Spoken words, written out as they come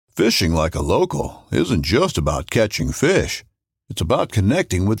Fishing like a local isn't just about catching fish. It's about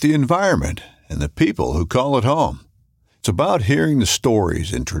connecting with the environment and the people who call it home. It's about hearing the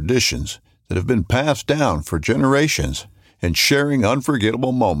stories and traditions that have been passed down for generations and sharing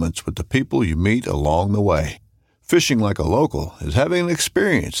unforgettable moments with the people you meet along the way. Fishing like a local is having an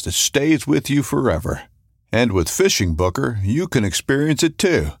experience that stays with you forever. And with Fishing Booker, you can experience it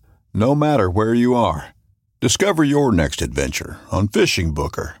too, no matter where you are. Discover your next adventure on Fishing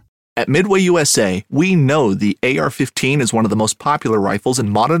Booker. At Midway USA, we know the AR-15 is one of the most popular rifles in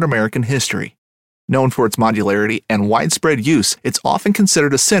modern American history. Known for its modularity and widespread use, it's often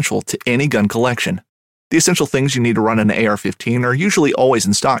considered essential to any gun collection. The essential things you need to run an AR-15 are usually always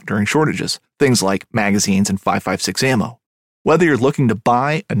in stock during shortages, things like magazines and 5.56 ammo. Whether you're looking to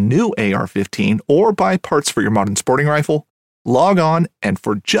buy a new AR-15 or buy parts for your modern sporting rifle, log on and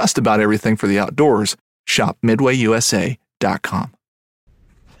for just about everything for the outdoors, shop MidwayUSA.com.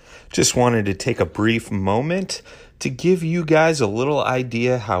 Just wanted to take a brief moment to give you guys a little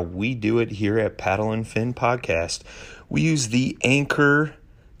idea how we do it here at Paddle and Fin Podcast. We use the Anchor.fm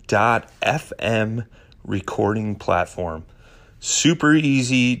recording platform. Super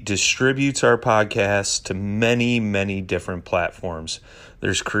easy, distributes our podcast to many, many different platforms.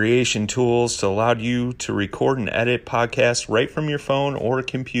 There's creation tools to allow you to record and edit podcasts right from your phone or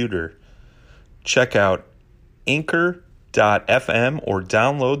computer. Check out Anchor.fm or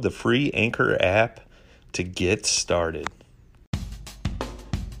download the free Anchor app to get started.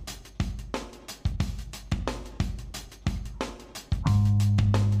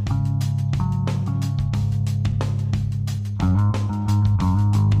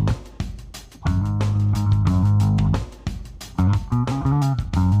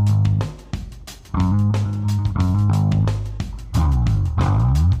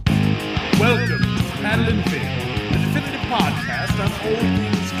 Welcome to Paddle and Fin, the definitive podcast on all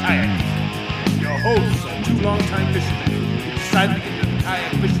things kayaking. Your hosts are two longtime fishermen who decided to get into the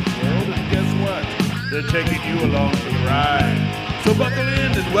kayak fishing world, and guess what? They're taking you along for the ride. So buckle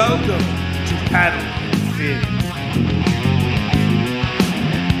in and welcome to Paddle and Fin.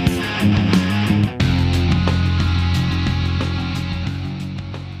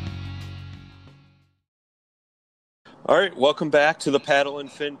 All right, welcome back to the Paddle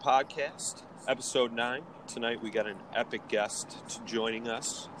and Fin Podcast, episode 9. Tonight we got an epic guest joining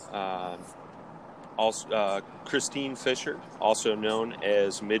us, Christine Fisher, also known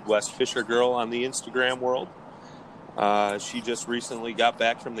as Midwest Fisher Girl on the Instagram world. She just recently got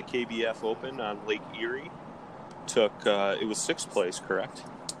back from the KBF Open on Lake Erie. It was 6th place, correct?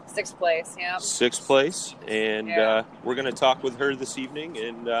 6th place, yeah. 6th place, and we're going to talk with her this evening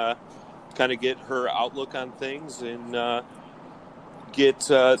and kind of get her outlook on things and get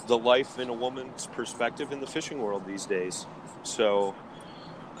the life in a woman's perspective in the fishing world these days. So,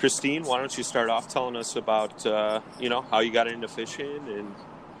 Christine, why don't you start off telling us about, how you got into fishing and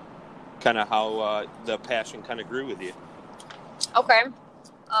kind of how the passion kind of grew with you. Okay.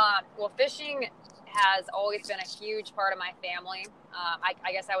 Well, fishing has always been a huge part of my family.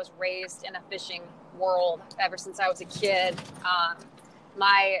 I guess I was raised in a fishing world ever since I was a kid.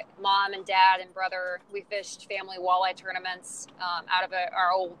 My mom and dad and brother, we fished family walleye tournaments out of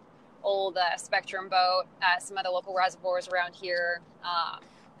our old Spectrum boat at some of the local reservoirs around here.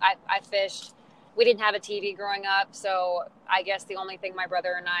 I fished. We didn't have a TV growing up, so I guess the only thing my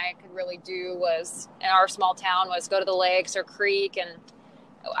brother and I could really do was, in our small town, was go to the lakes or creek, and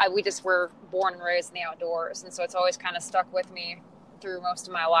we just were born and raised in the outdoors, and so it's always kind of stuck with me through most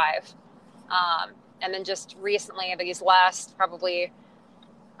of my life. And then just recently, these last probably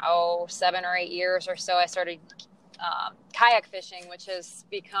 7 or 8 years or so, I started kayak fishing, which has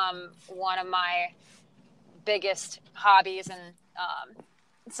become one of my biggest hobbies and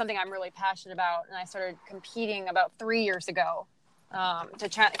something I'm really passionate about. And I started competing about 3 years ago to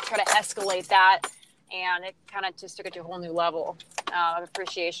try to escalate that, and it kind of just took it to a whole new level of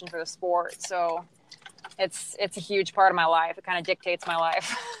appreciation for the sport. So it's a huge part of my life. It kind of dictates my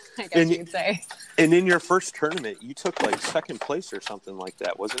life, I guess you could say. And in your first tournament, you took 2nd place or something like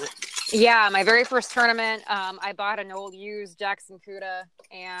that, wasn't it? Yeah, my very first tournament, I bought an old used Jackson Cuda,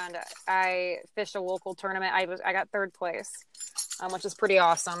 and I fished a local tournament. I got 3rd place, which is pretty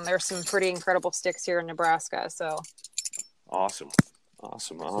awesome. There's some pretty incredible sticks here in Nebraska. So awesome.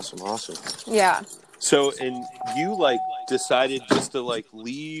 Yeah. So, and you decided just to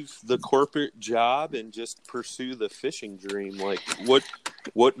leave the corporate job and just pursue the fishing dream.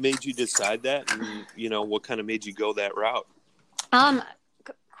 What made you decide that, and what kind of made you go that route?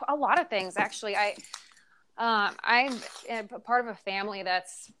 A lot of things, actually. I'm part of a family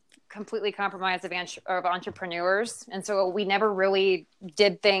that's completely compromised of entrepreneurs. And so we never really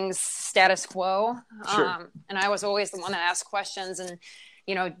did things status quo. Sure. And I was always the one that asked questions and,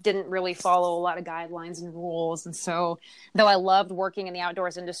 didn't really follow a lot of guidelines and rules. And so though I loved working in the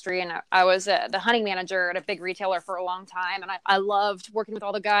outdoors industry, and I was the hunting manager at a big retailer for a long time. And I loved working with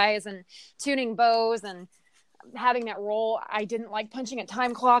all the guys and tuning bows and having that role. I didn't like punching a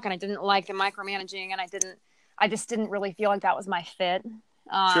time clock, and I didn't like the micromanaging, and I just didn't really feel like that was my fit.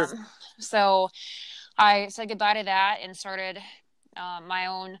 Sure. So I said goodbye to that and started my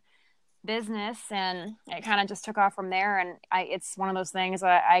own business, and it kind of just took off from there. And it's one of those things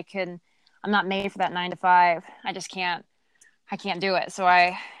that I'm not made for that 9 to 5. I can't do it. So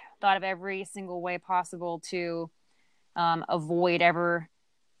I thought of every single way possible to avoid ever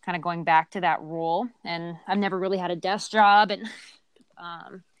kind of going back to that role. And I've never really had a desk job, and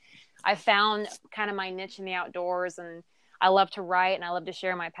I found kind of my niche in the outdoors, and I love to write and I love to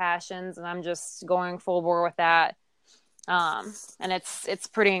share my passions, and I'm just going full bore with that. And it's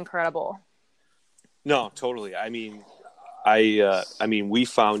pretty incredible. No, totally. I mean, we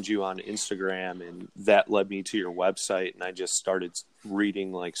found you on Instagram, and that led me to your website, and I just started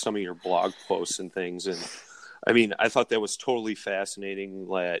reading like some of your blog posts and things. And I mean, I thought that was totally fascinating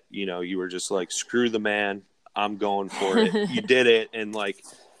that, you were just like, screw the man, I'm going for it. You did it. And like,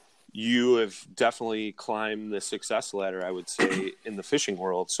 you have definitely climbed the success ladder, I would say, in the fishing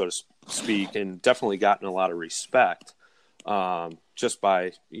world, so to speak, and definitely gotten a lot of respect. Just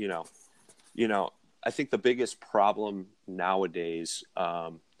by, I think the biggest problem nowadays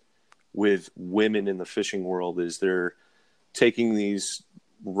with women in the fishing world is they're taking these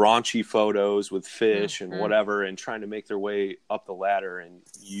raunchy photos with fish and whatever and trying to make their way up the ladder. And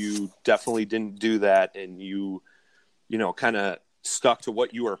you definitely didn't do that. And you kind of stuck to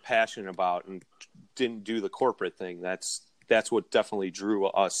what you were passionate about and didn't do the corporate thing. That's what definitely drew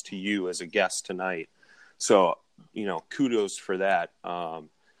us to you as a guest tonight. So, kudos for that.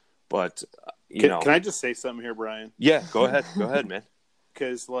 But can I just say something here, Brian? Yeah, go ahead, man.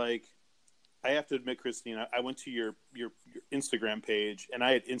 Because I have to admit, Christine, I went to your Instagram page and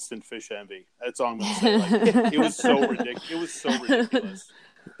I had instant fish envy. That's all I'm going to say. It was so ridiculous. It was so ridiculous.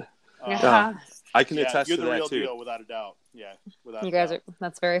 I can attest to that too. You're the real deal, without a doubt. Yeah, without you guys are.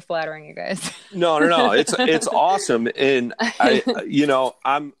 That's very flattering, you guys. No. It's awesome, and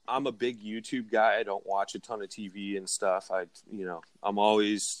I'm a big YouTube guy. I don't watch a ton of TV and stuff. I'm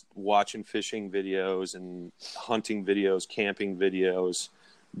always watching fishing videos and hunting videos, camping videos,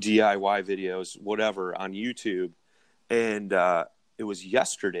 DIY videos, whatever on YouTube. And it was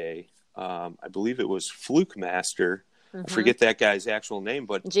yesterday. I believe it was Fluke Master. I forget that guy's actual name,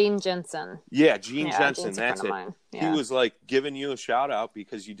 but Gene Jensen. Yeah, Gene Jensen. That's it. Yeah. He was like giving you a shout out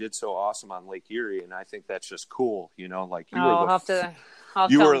because you did so awesome on Lake Erie, and I think that's just cool. Like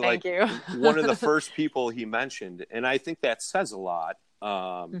you were thank you. one of the first people he mentioned, and I think that says a lot.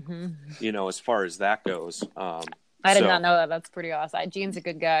 As far as that goes. I did not know that. That's pretty awesome. Gene's a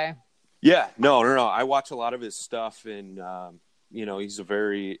good guy. Yeah, no. I watch a lot of his stuff, and he's a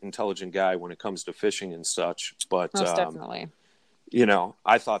very intelligent guy when it comes to fishing and such. But most definitely,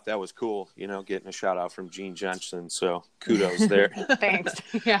 I thought that was cool. Getting a shout out from Gene Jensen. So kudos there. Thanks.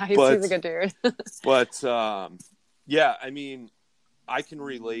 Yeah, he's a good dude. But yeah, I mean, I can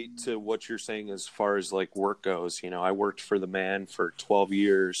relate to what you're saying as far as like work goes. I worked for the man for 12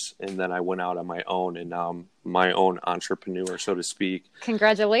 years, and then I went out on my own, and now I'm my own entrepreneur, so to speak.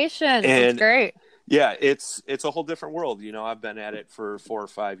 Congratulations. And that's great. Yeah, it's a whole different world. I've been at it for 4 or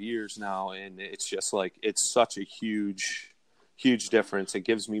 5 years now, and it's just like, it's such a huge difference. It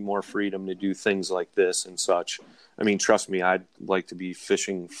gives me more freedom to do things like this and such. I mean, trust me, I'd like to be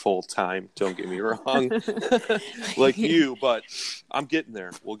fishing full time. Don't get me wrong, like you, but I'm getting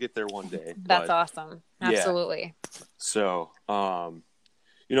there. We'll get there one day. That's awesome. Absolutely. Yeah. So,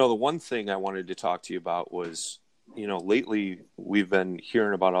 the one thing I wanted to talk to you about was, lately we've been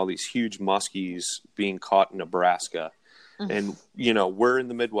hearing about all these huge muskies being caught in Nebraska. And, we're in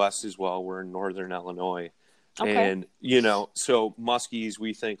the Midwest as well. We're in Northern Illinois. Okay. And, so muskies,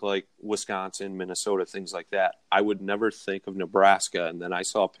 we think like Wisconsin, Minnesota, things like that. I would never think of Nebraska. And then I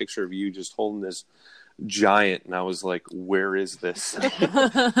saw a picture of you just holding this giant, and I was like, where is this?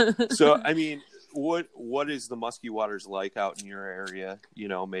 So, I mean, what is the musky waters like out in your area?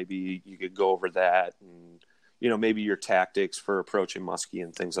 Maybe you could go over that, and maybe your tactics for approaching muskie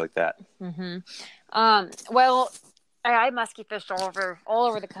and things like that. Well, I musky fished all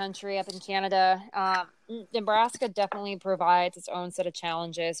over the country, up in Canada. Nebraska definitely provides its own set of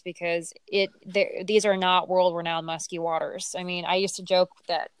challenges because these are not world-renowned musky waters. I mean, I used to joke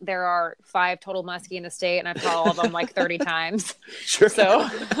that there are 5 total muskie in the state, and I've caught all of them like 30 times. Sure. So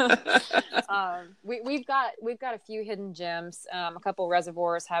we've got a few hidden gems. A couple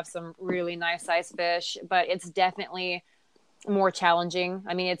reservoirs have some really nice sized fish, but it's definitely more challenging.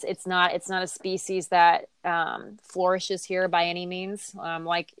 I mean, it's not a species that flourishes here by any means,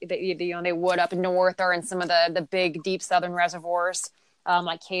 like they would up north or in some of the big deep southern reservoirs,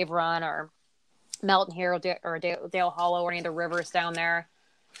 like Cave Run or Melton Hill or Dale Hollow or any of the rivers down there.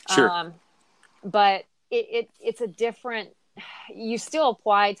 Sure. But it's a different. You still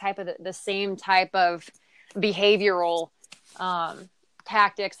apply the same type of behavioral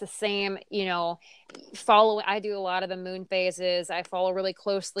tactics, the same, I do a lot of the moon phases. I follow really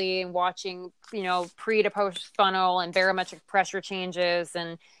closely and watching, pre to post funnel and barometric pressure changes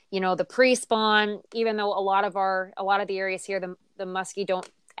and, the pre-spawn, even though a lot of the areas here, the muskie don't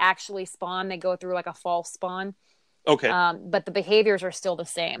actually spawn. They go through like a false spawn. Okay. But the behaviors are still the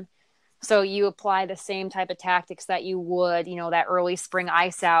same. So you apply the same type of tactics that you would, that early spring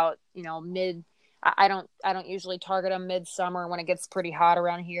ice out, I don't usually target them midsummer when it gets pretty hot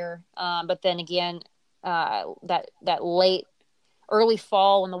around here. But then again, that late early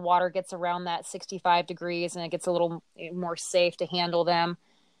fall when the water gets around that 65 degrees and it gets a little more safe to handle them.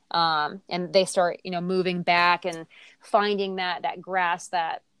 And they start, moving back and finding that grass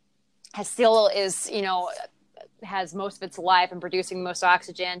that has most of its life and producing the most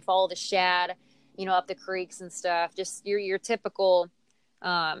oxygen, follow the shad, up the creeks and stuff. Just your typical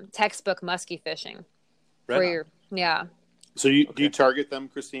textbook muskie fishing. Right. So do you target them,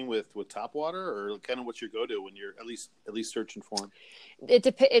 Christine, with topwater, or kind of what's your go-to when you're at least searching for them?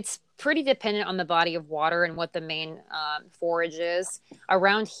 It's pretty dependent on the body of water and what the main forage is.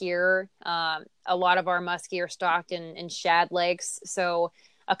 Around here, a lot of our muskie are stocked in shad lakes. So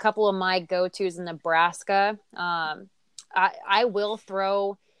a couple of my go-tos in Nebraska, I will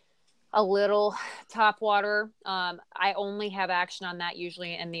throw a little topwater. I only have action on that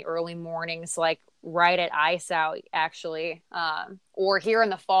usually in the early mornings, like right at ice out, actually. Or here in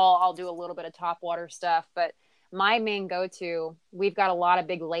the fall, I'll do a little bit of topwater stuff. But my main go-to, we've got a lot of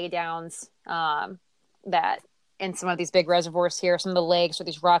big laydowns that in some of these big reservoirs here, some of the lakes or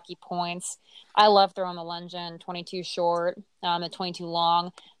these rocky points. I love throwing the Lungen 22 short, the 22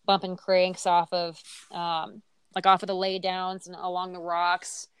 long, bumping cranks off of the laydowns and along the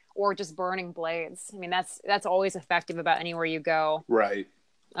rocks, or just burning blades. I mean, that's always effective about anywhere you go. Right.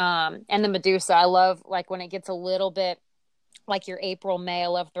 And the Medusa, I love, like when it gets a little bit like your April, May, I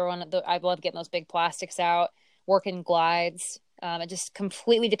love getting those big plastics out, working glides. It just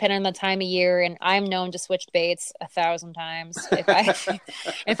completely depended on the time of year, and I'm known to switch baits 1,000 times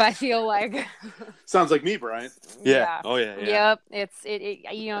if I feel like. Sounds like me, Brian. Yeah. Oh yeah. Yep.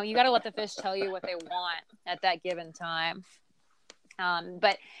 You got to let the fish tell you what they want at that given time.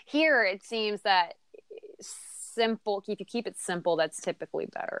 But here it seems that simple. If you keep it simple, that's typically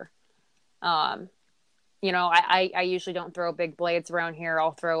better. I usually don't throw big blades around here.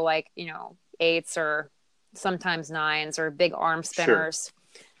 I'll throw 8s or sometimes 9s or big arm spinners.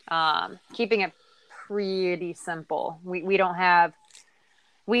 Sure. Keeping it pretty simple. We don't have.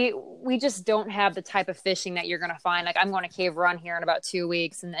 We just don't have the type of fishing that you're going to find. Like I'm going to Cave Run here in about 2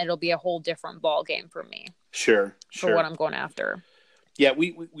 weeks, and it'll be a whole different ball game for me. Sure. For what I'm going after. Yeah,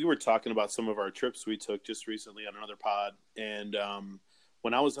 we were talking about some of our trips we took just recently on another pod, and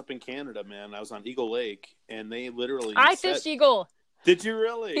when I was up in Canada, man, I was on Eagle Lake, and they literally fished Eagle. Did you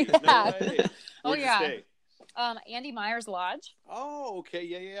really? Yeah. No way. Oh yeah. You stay? Andy Myers Lodge. Oh, okay,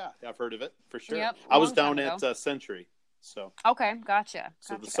 yeah. I've heard of it for sure. Yep, I was down at Century, so okay, gotcha.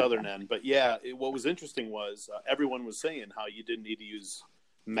 So the southern end, but yeah, what was interesting was everyone was saying how you didn't need to use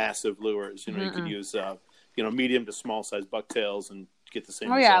massive lures. You could use medium to small size bucktails and get the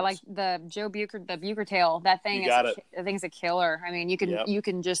same. Oh results. yeah, like the Bucher tail. That thing I think is a killer. I mean, you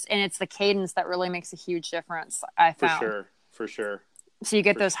can just, and it's the cadence that really makes a huge difference. I found for sure. So you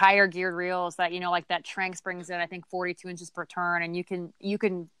get those higher geared reels that like that Tranks brings in, I think 42 inches per turn, and you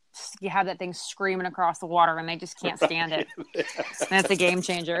have that thing screaming across the water, and they just can't stand it. That's a game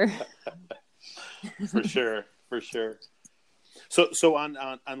changer. For sure. So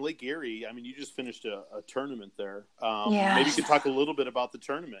on Lake Erie, I mean, you just finished a tournament there. Maybe you could talk a little bit about the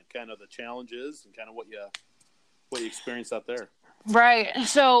tournament, kind of the challenges and kind of what you experienced out there. Right.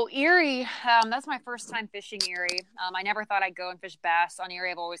 So Erie, that's my first time fishing Erie. I never thought I'd go and fish bass on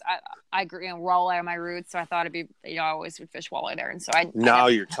Erie. I grew, walleye are my roots, so I thought it'd be, I always would fish walleye there. And so Now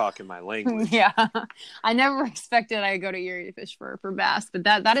you're talking my language. yeah, I never expected I'd go to Erie to fish for bass, but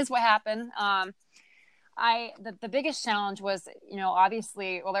that is what happened. The biggest challenge was,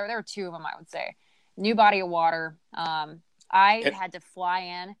 obviously, well, there were two of them, I would say. New body of water. I had to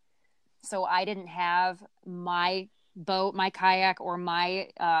fly in, so I didn't have my boat, my kayak, or my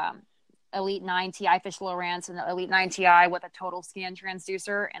Elite 9 Ti. I fish Lowrance and the Elite 9 Ti with a total scan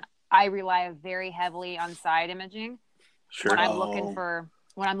transducer, and I rely very heavily on side imaging. Sure. When I'm looking for,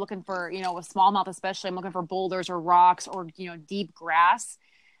 with smallmouth especially, I'm looking for boulders or rocks or deep grass.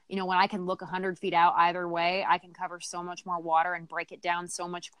 When I can look 100 feet out either way, I can cover so much more water and break it down so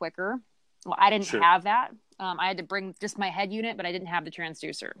much quicker. Well, I didn't have that. I had to bring just my head unit, but I didn't have the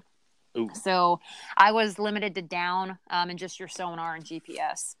transducer. Ooh. So I was limited to down and just your sonar and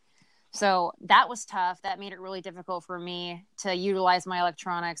GPS. So that was tough. That made it really difficult for me to utilize my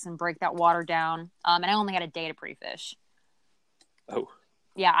electronics and break that water down. And I only had a day to pre-fish. Oh.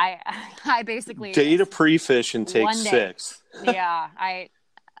 Yeah, I basically... Day to pre-fish and take 6. Yeah,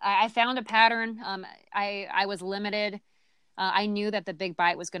 I found a pattern. I was limited. I knew that the big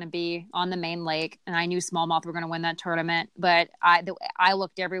bite was going to be on the main lake, and I knew smallmouth were going to win that tournament. But I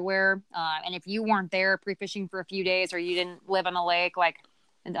looked everywhere, and if you weren't there pre-fishing for a few days, or you didn't live on the lake, like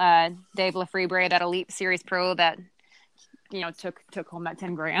Dave Lefebvre, that Elite Series Pro that took home that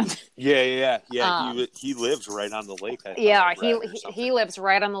 $10,000. Yeah. He lives right on the lake. He lives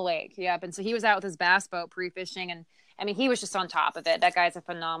right on the lake. Yep, and so he was out with his bass boat pre-fishing, and I mean, he was just on top of it. That guy's a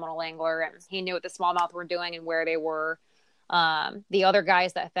phenomenal angler, and he knew what the smallmouth were doing and where they were. The other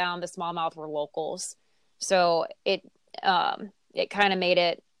guys that found the smallmouth were locals. So it kind of made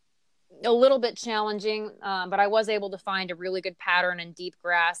it a little bit challenging, but I was able to find a really good pattern in deep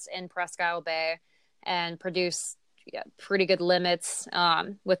grass in Presque Isle Bay and produce pretty good limits.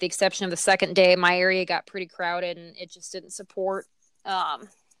 With the exception of the second day, my area got pretty crowded and it just didn't support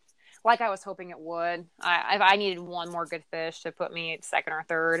like I was hoping it would. I needed one more good fish to put me second or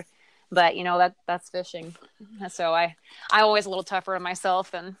third, but that's fishing. So I'm always a little tougher on myself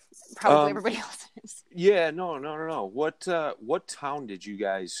than probably everybody else is. Yeah, no. What town did you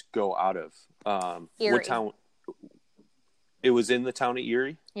guys go out of? Erie. What town? It was in the town of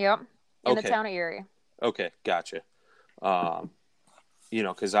Erie? Yep. In the town of Erie. Okay, gotcha.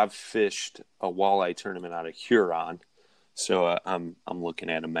 Because I've fished a walleye tournament out of Huron. So I'm looking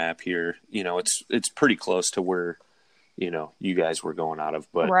at a map here. It's pretty close to where, you guys were going out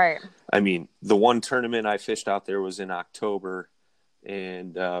of. But right. I mean, the one tournament I fished out there was in October,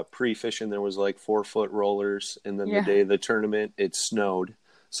 and pre-fishing there was like 4-foot rollers, and then the day of the tournament it snowed,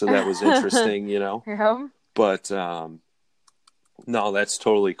 so that was interesting. Yeah. But no, that's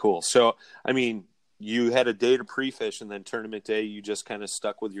totally cool. So I mean, you had a day to pre-fish, and then tournament day you just kind of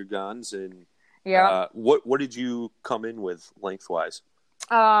stuck with your guns and. Yeah. What did you come in with lengthwise?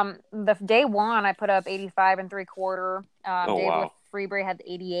 The day one I put up 85 3/4. Dave Freebury had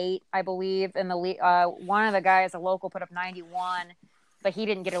 88, I believe, and one of the guys, a local, put up 91, but he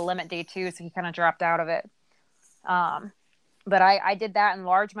didn't get a limit day 2, so he kind of dropped out of it. But I did that in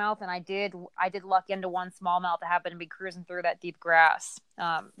largemouth, and I did luck into one smallmouth that happened to be cruising through that deep grass.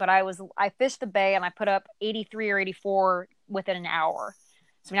 But I fished the bay and I put up 83 or 84 within an hour.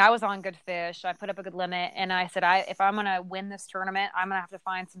 So, I was on good fish. I put up a good limit, and I said, if I'm going to win this tournament, I'm going to have to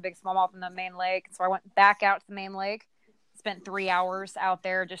find some big smallmouth in the main lake. So I went back out to the main lake, spent 3 hours out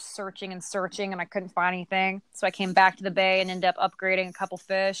there just searching, and I couldn't find anything. So I came back to the bay and ended up upgrading a couple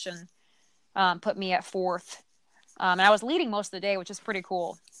fish and put me at 4th. And I was leading most of the day, which is pretty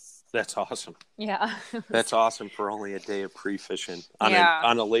cool. That's awesome. Yeah. That's awesome for only a day of pre-fishing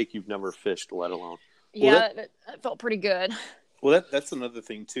on a lake you've never fished, let alone. That felt pretty good. Well, that's another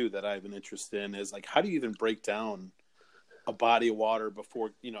thing too that I've been interested in is like, how do you even break down a body of water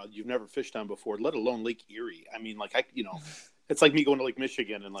before you've never fished on before, let alone Lake Erie? I mean, like it's like me going to Lake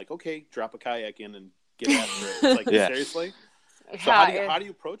Michigan and like, okay, drop a kayak in and get after it. It's like seriously. So how do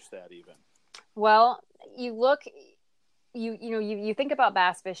you approach that even? Well, you look, you think about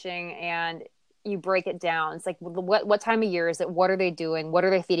bass fishing and you break it down. It's like, what time of year is it? What are they doing? What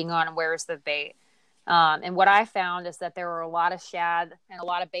are they feeding on? And where's the bait? And what I found is that there were a lot of shad and a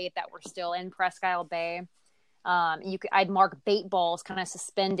lot of bait that were still in Presque Isle Bay. I'd mark bait balls kind of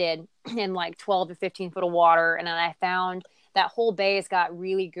suspended in like 12 to 15 foot of water. And then I found that whole bay has got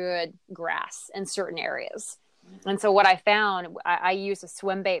really good grass in certain areas. And so what I found, I used a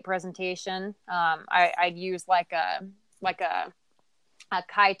swim bait presentation. I'd use like a a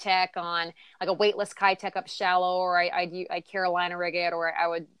Kitech on like a weightless Kitech up shallow, or I Carolina rig it, or I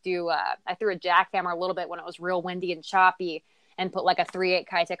would do I threw a jackhammer a little bit when it was real windy and choppy, and put like a 3/8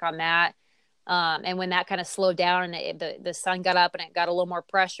 Kitech on that. And when that kind of slowed down and the sun got up and it got a little more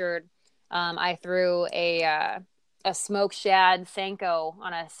pressured, I threw a smoke shad Senko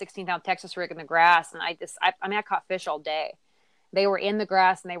on a 16-pound Texas rig in the grass, and I mean I caught fish all day. They were in the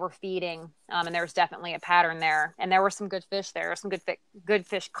grass and they were feeding, and there was definitely a pattern there. And there were some good fish there, some good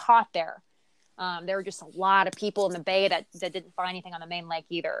fish caught there. There were just a lot of people in the bay that didn't find anything on the main lake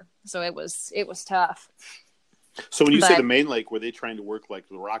either. So it was tough. So when you say the main lake, were they trying to work like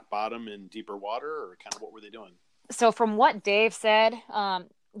the rock bottom in deeper water, or kind of what were they doing? So from what Dave said,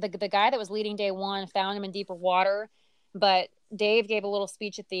 the guy that was leading day one found him in deeper water, but Dave gave a little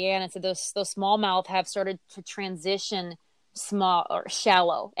speech at the end and said those smallmouth have started to transition small or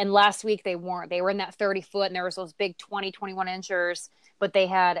shallow, and last week they weren't. They were in that 30 foot, and there was those big 20-21 inchers, but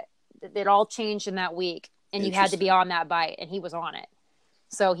it all changed in that week, and you had to be on that bite, and he was on it.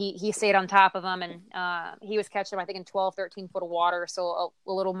 So he stayed on top of them, and he was catching them, I think, in 12-13 foot of water, so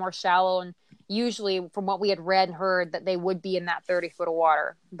a little more shallow. And usually from what we had read and heard, that they would be in that 30 foot of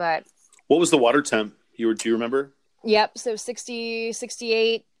water. But what was the water temp? Do you remember? Yep. So 60,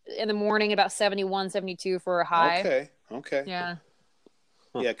 68 in the morning, about 71, 72 for a high. Okay. Yeah.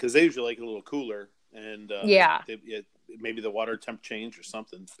 Yeah, because they usually like it a little cooler, and maybe the water temp changed or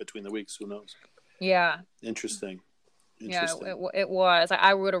something between the weeks. Who knows? Yeah. Interesting. Yeah, it was.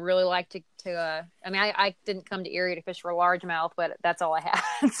 I would have really liked to. I mean, I didn't come to Erie to fish for largemouth, but that's all I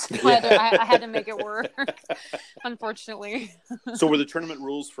had. So I had to make it work, unfortunately. So were the tournament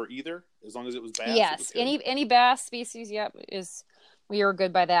rules for either, as long as it was bass? Yes, any bass species. Yep, we were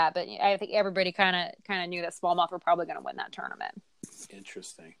good by that. But I think everybody kind of knew that smallmouth were probably going to win that tournament.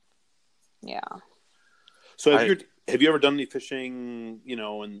 Interesting. Yeah. So have you ever done any fishing?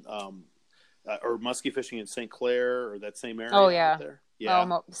 Or muskie fishing in St. Clair or that same area? Oh yeah, out there?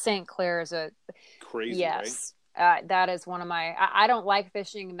 Yeah. St. Clair is a crazy. Yes, right? That is one of my. I don't like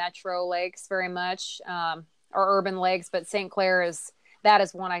fishing metro lakes very much, or urban lakes, but St. Clair is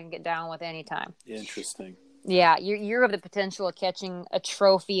one I can get down with anytime. Interesting. Yeah, you have the potential of catching a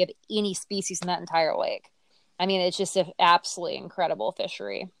trophy of any species in that entire lake. I mean, it's just an absolutely incredible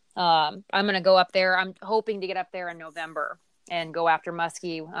fishery. I'm going to go up there. I'm hoping to get up there in November and go after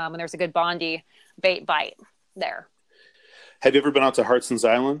muskie when there's a good Bondi bait bite there. Have you ever been out to Hartson's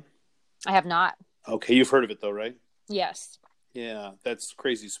Island? I have not. Okay, you've heard of it though, right? Yes. Yeah, that's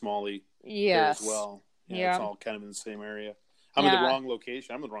Crazy Smalley yes. there as well. Yeah, it's all kind of in the same area. I'm in the wrong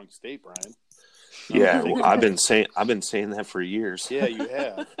location. I'm in the wrong state, Brian. Yeah, I've been saying that for years. Yeah, you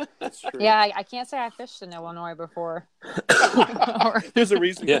have. That's true. Yeah, I can't say I fished in Illinois before. There's a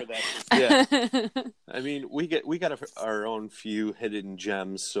reason for that. Yeah. I mean, we got our own few hidden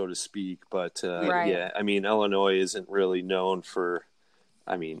gems, so to speak. But right. Yeah, I mean, Illinois isn't really known for,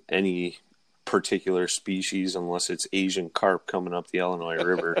 any particular species unless it's Asian carp coming up the Illinois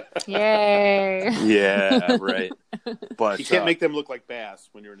River. Yay! Yeah, right. But you can't make them look like bass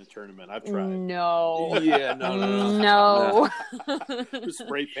when you're in a tournament. I've tried. No. Yeah, no.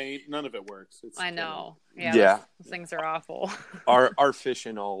 Spray paint, none of it works. I know. Yeah. Those things are awful. Our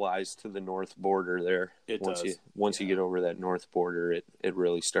fishing all lies to the north border there. Once you get over that north border, it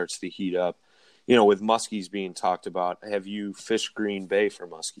really starts to heat up. With muskies being talked about, have you fished Green Bay for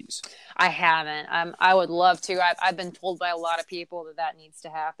muskies? I haven't. I would love to. I've been told by a lot of people that needs to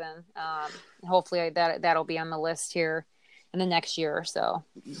happen. Hopefully that'll be on the list here in the next year or so.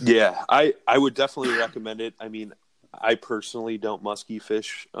 Yeah, I would definitely recommend it. I mean, I personally don't muskie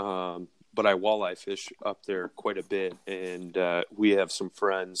fish, but I walleye fish up there quite a bit. And we have some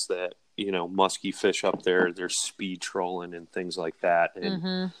friends that, muskie fish up there. They're speed trolling and things like that.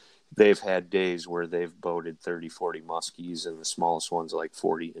 And they've had days where they've boated 30, 40 muskies, and the smallest one's like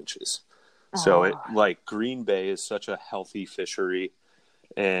 40 inches. So Green Bay is such a healthy fishery.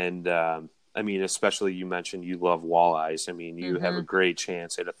 And, especially you mentioned you love walleyes. I mean, you have a great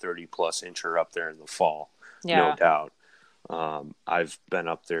chance at a 30-plus incher up there in the fall, no doubt. I've been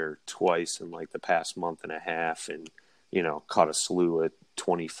up there twice in like the past month and a half and, caught a slew of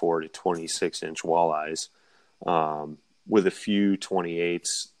 24 to 26-inch walleyes with a few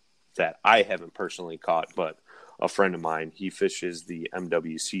 28s that I haven't personally caught, but a friend of mine, he fishes the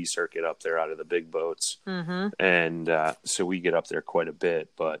MWC circuit up there out of the big boats. And so we get up there quite a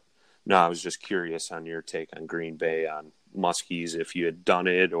bit. But no, I was just curious on your take on Green Bay, on muskies, if you had done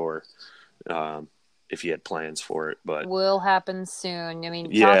it or if you had plans for it. But will happen soon. I mean,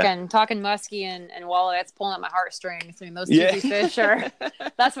 talking muskie and walleye, that's pulling at my heartstrings. I mean, those two fish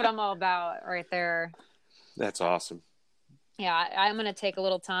that's what I'm all about right there. That's awesome. Yeah, I'm going to take a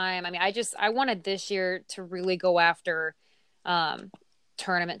little time. I mean, I wanted this year to really go after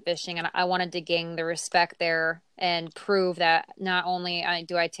tournament fishing, and I wanted to gain the respect there and prove that not only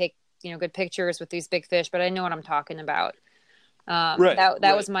do I take, good pictures with these big fish, but I know what I'm talking about.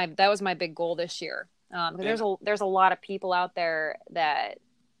 That was my big goal this year. Because there's a lot of people out there that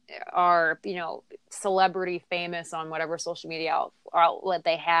are, celebrity famous on whatever social media outlet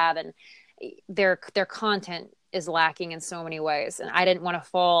they have, and their content is lacking in so many ways. And I didn't want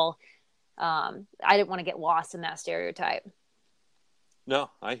to get lost in that stereotype.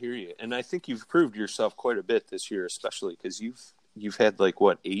 No, I hear you. And I think you've proved yourself quite a bit this year, especially because you've had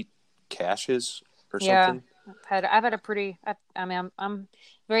 8 caches or something. I've had a pretty, I'm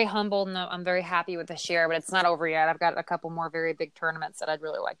very humbled and I'm very happy with this year, but it's not over yet. I've got a couple more very big tournaments that I'd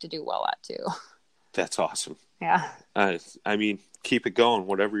really like to do well at too. That's awesome. Yeah. I mean, keep it going.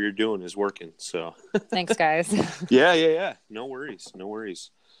 Whatever you're doing is working. So thanks, guys. Yeah. No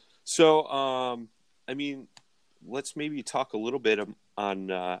worries. So, I mean, let's maybe talk a little bit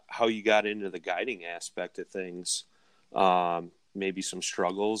on how you got into the guiding aspect of things. Maybe some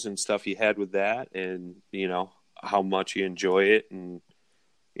struggles and stuff you had with that, and how much you enjoy it, and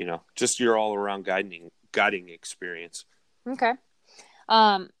just your all around guiding experience. Okay.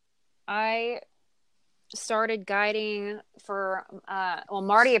 I started guiding for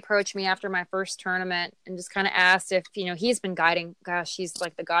Marty approached me after my first tournament and just kind of asked if he's been guiding. Gosh, he's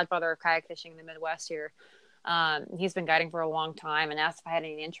like the godfather of kayak fishing in the Midwest here. He's been guiding for a long time, and asked if I had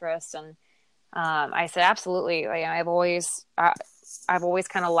any interest, and I said absolutely. I've always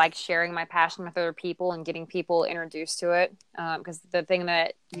kind of liked sharing my passion with other people and getting people introduced to it, because the thing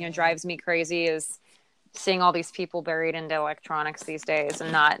that drives me crazy is seeing all these people buried into electronics these days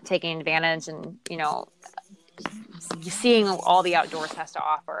and not taking advantage, and seeing all the outdoors has to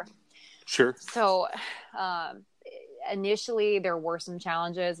offer. Sure. So initially there were some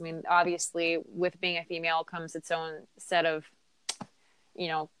challenges. I mean, obviously with being a female comes its own set of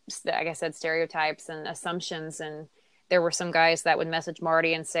like I said, stereotypes and assumptions. And there were some guys that would message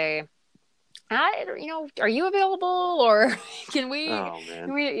Marty and say, are you available, or can we? Oh,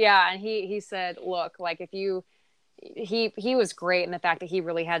 man. Yeah. And he said, look, like he was great in the fact that he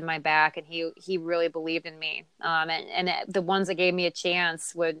really had my back, and he really believed in me. And the ones that gave me a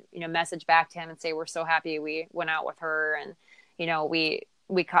chance would, message back to him and say, we're so happy we went out with her. And,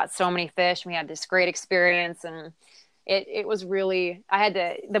 we caught so many fish, and we had this great experience. And it was really,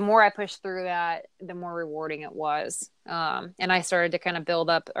 the more I pushed through that, the more rewarding it was. And I started to kind of build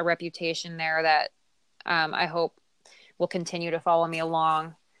up a reputation there that I hope will continue to follow me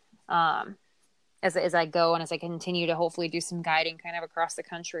along as I go, and as I continue to hopefully do some guiding kind of across the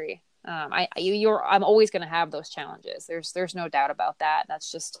country. I'm always going to have those challenges. There's no doubt about that.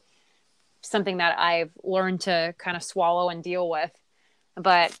 That's just something that I've learned to kind of swallow and deal with,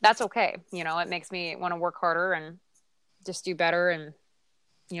 but that's okay. It makes me want to work harder and just do better, and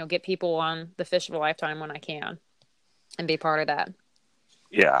get people on the fish of a lifetime when I can, and be part of that.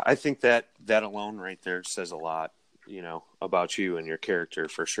 Yeah, I think that alone right there says a lot, about you and your character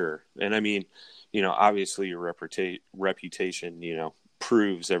for sure. And I mean, obviously your reputation,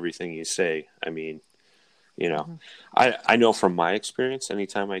 proves everything you say. I mean, mm-hmm. I know from my experience,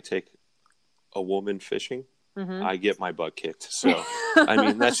 anytime I take a woman fishing, mm-hmm. I get my butt kicked. So, I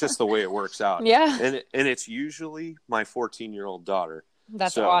mean, that's just the way it works out. Yeah. And it's usually my 14-year-old daughter.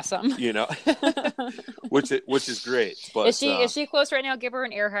 That's awesome. Which is great. But is she close right now? Give her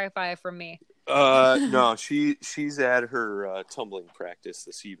an air high five from me. No, she's at her tumbling practice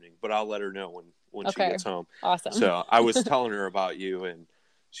this evening, but I'll let her know when she gets home. Awesome. So I was telling her about you, and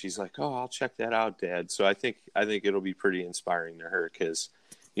she's like, "Oh, I'll check that out, Dad." So I think it'll be pretty inspiring to her, because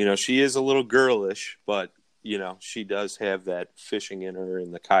she is a little girlish, but she does have that fishing in her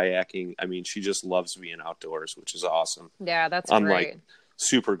and the kayaking. I mean, she just loves being outdoors, which is awesome. Yeah, that's I'm great.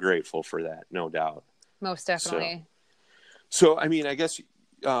 Super grateful for that, no doubt. Most definitely. So I mean, I guess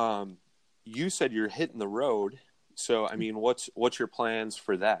you said you're hitting the road. So I mean, what's your plans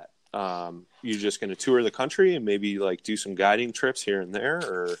for that? You just going to tour the country and maybe do some guiding trips here and there,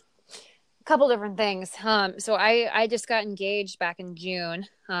 or? A couple different things. So I just got engaged back in June.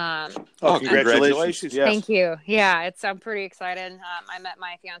 Congratulations. Yes. Thank you. Yeah, I'm pretty excited. I met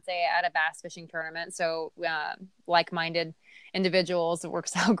my fiance at a bass fishing tournament. So like-minded individuals, it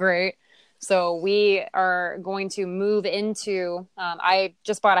works out great. So we are going to move into, I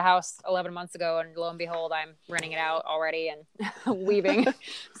just bought a house 11 months ago, and lo and behold, I'm renting it out already and leaving.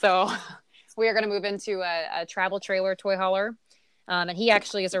 So we are going to move into a travel trailer toy hauler. And he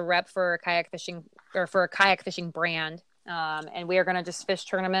actually is a rep for a kayak fishing brand. And we are going to just fish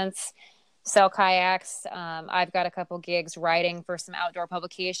tournaments sell kayaks. I've got a couple gigs writing for some outdoor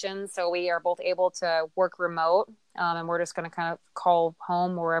publications. So we are both able to work remote. And we're just going to kind of call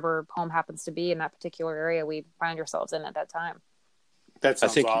home wherever home happens to be in that particular area we find ourselves in at that time. That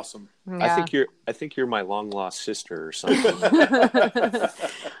sounds awesome. Yeah. I think you're my long lost sister or something.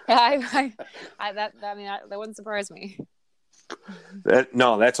 That wouldn't surprise me.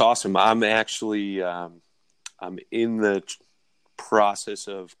 No, that's awesome. I'm actually I'm in the process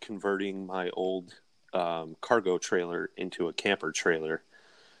of converting my old cargo trailer into a camper trailer,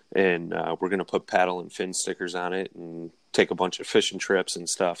 and we're going to put paddle and fin stickers on it and take a bunch of fishing trips and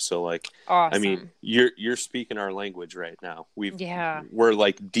stuff. So like, awesome. I mean, you're speaking our language right now. We're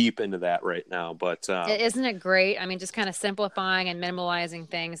like deep into that right now, but isn't it great? I mean, just kind of simplifying and minimalizing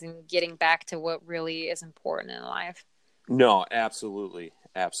things and getting back to what really is important in life. No, absolutely.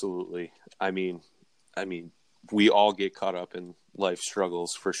 I mean, we all get caught up in life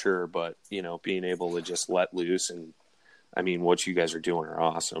struggles for sure, but being able to just let loose, and I mean, what you guys are doing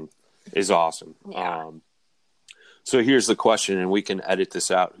is awesome. Yeah. So here's the question, and we can edit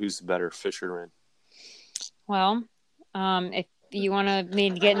this out. Who's the better fisherman? Well, if you want me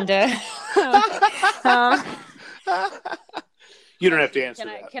to get into, you don't have to answer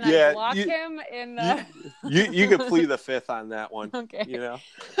that. Can I block him in the? You can plead the fifth on that one. Okay.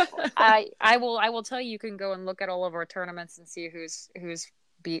 I will tell you can go and look at all of our tournaments and see who's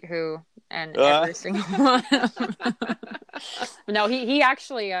beat who and every single one. No, he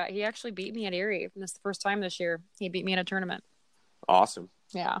actually beat me at Erie. This is the first time this year he beat me in a tournament. Awesome.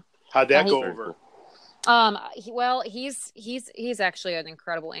 Yeah. How'd that go over? He's actually an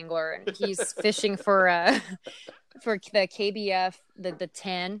incredible angler, and he's fishing for the KBF, the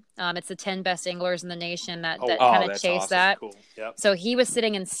 10. It's the 10 best anglers in the nation that kind of chase awesome. that. Cool. Yep. So he was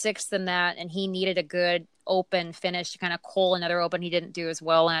sitting in 6th in that, and he needed a good open finish to kind of coal another open he didn't do as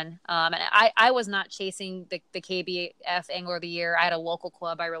well in. And I was not chasing the KBF Angler of the Year. I had a local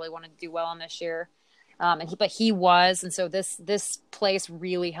club I really wanted to do well on this year. But he was, and so this place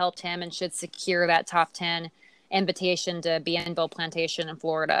really helped him and should secure that top 10 invitation to Bienville Plantation in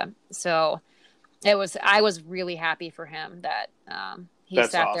Florida. So I was really happy for him that he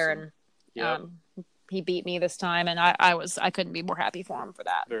That's sat awesome. there and Yep. he beat me this time, and I couldn't be more happy for him for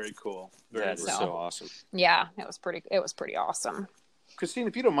that. Very cool. That's Very so awesome. Yeah, it was pretty awesome. Christine,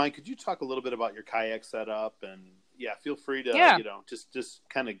 if you don't mind, could you talk a little bit about your kayak setup? And feel free to just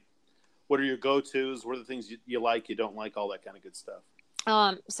kind of, what are your go-tos? What are the things you like, you don't like, all that kind of good stuff?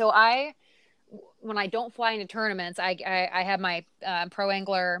 So when I don't fly into tournaments, I have my Pro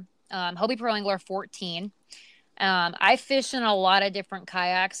Angler, Hobie Pro Angler 14. I fish in a lot of different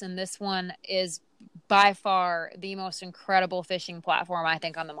kayaks, and this one is by far the most incredible fishing platform I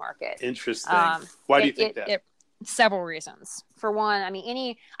think on the market. Interesting. Why do you think that? Several reasons. For one, I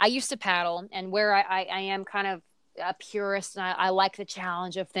mean, I used to paddle, and where I am kind of a purist, and I like the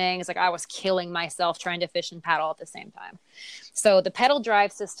challenge of things. Like I was killing myself trying to fish and paddle at the same time. So the pedal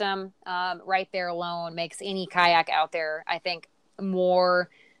drive system right there alone makes any kayak out there, I think, more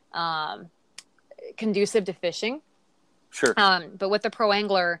conducive to fishing. Sure. But with the Pro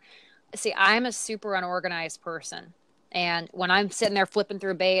Angler, see, I'm a super unorganized person. And when I'm sitting there flipping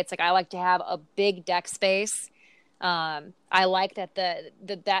through baits, like I like to have a big deck space. I like that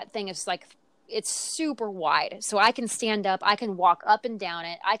that thing is like, it's super wide. So I can stand up, I can walk up and down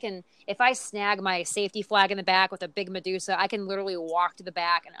it. If I snag my safety flag in the back with a big Medusa, I can literally walk to the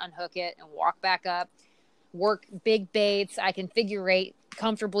back and unhook it and walk back up, work big baits. I can figure eight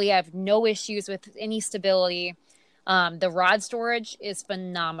comfortably. I have no issues with any stability. The rod storage is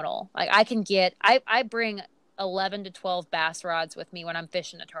phenomenal. Like I bring 11 to 12 bass rods with me when I'm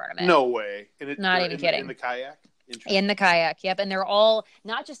fishing a tournament. No way. Not even kidding. In the kayak? In the kayak, yep. And they're all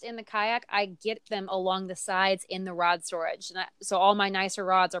not just in the kayak. I get them along the sides in the rod storage, so all my nicer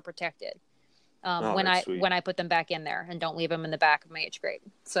rods are protected when I put them back in there and don't leave them in the back of my H crate.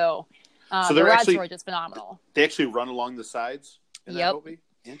 So the rod storage is phenomenal. They actually run along the sides. Yep.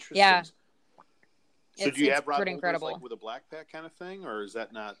 Interesting. Yeah. So do you have rod holders incredible. like with a black pack kind of thing, or is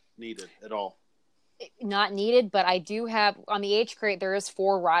that not needed at all? Not needed, but I do have on the H crate. There is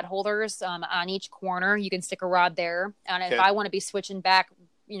 4 rod holders on each corner. You can stick a rod there, and if I want to be switching back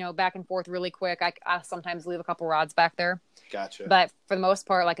and forth really quick, I sometimes leave a couple rods back there. Gotcha. But for the most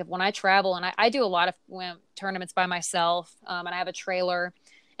part, like when I travel, and I do a lot of tournaments by myself, and I have a trailer,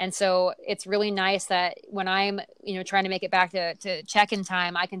 and so it's really nice that when I'm trying to make it back to check-in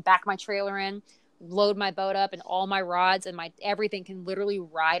time, I can back my trailer in, load my boat up, and all my rods and my everything can literally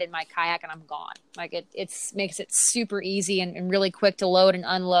ride in my kayak, and I'm gone. Like it makes it super easy and really quick to load and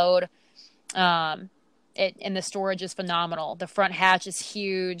unload. And the storage is phenomenal. The front hatch is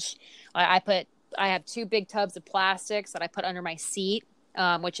huge. I have 2 big tubs of plastics that I put under my seat,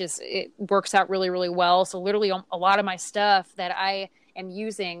 it works out really, really well. So literally a lot of my stuff that I am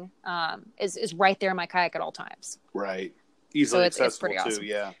using is right there in my kayak at all times. Right. Easily accessible it's pretty awesome. too.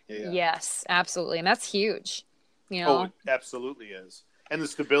 Yeah. Yes, absolutely. And that's huge. Oh, it absolutely is. And the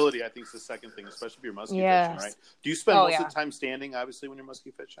stability, I think, is the second thing, especially if you're muskie fishing, right? Do you spend most of the time standing, obviously, when you're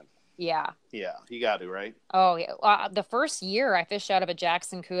muskie fishing? Yeah. Yeah, you got to, right? Oh, yeah. The first year I fished out of a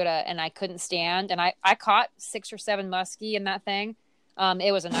Jackson Cuda and I couldn't stand. And I caught 6 or 7 muskie in that thing.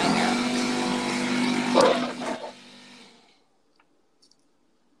 It was a nightmare.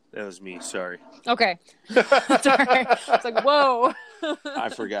 That was me. Sorry. Okay. Sorry. It's like, whoa. I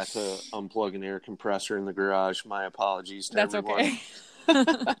forgot to unplug an air compressor in the garage. My apologies to everyone. That's okay.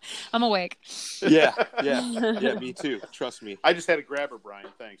 I'm awake. Yeah, me too. Trust me. I just had a grabber, Brian.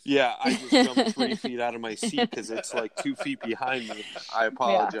 Thanks. Yeah, I just jumped 3 feet out of my seat because it's like 2 feet behind me. I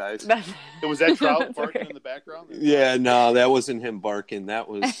apologize. Yeah. Was that trout barking in the background? Yeah, no, that wasn't him barking. That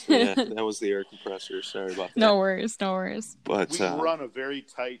was the air compressor. Sorry about that. No worries. But we run a very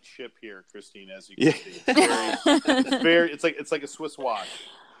tight ship here, Christine, as you can see. It's like a Swiss watch.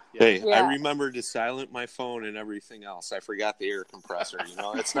 Yeah. Hey, I remember to silent my phone and everything else. I forgot the air compressor.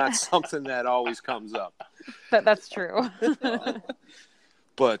 It's not something that always comes up. That's true.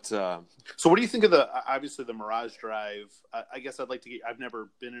 But so, what do you think of obviously the Mirage Drive? I guess I've never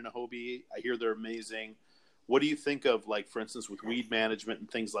been in a Hobie. I hear they're amazing. What do you think of, like, for instance, with weed management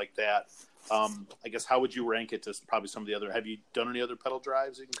and things like that? I guess how would you rank it to probably some of the other? Have you done any other pedal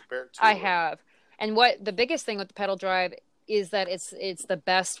drives you can compare it to? I have. And what the biggest thing with the pedal drive is that it's the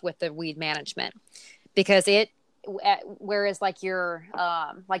best with the weed management, because whereas like your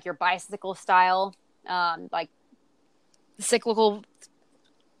bicycle style, like cyclical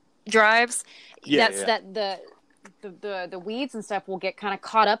drives, the weeds and stuff will get kind of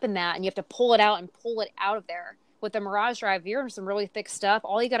caught up in that, and you have to pull it out of there. With the Mirage Drive, you're in some really thick stuff.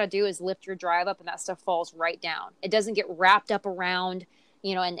 All you got to do is lift your drive up and that stuff falls right down. It doesn't get wrapped up around,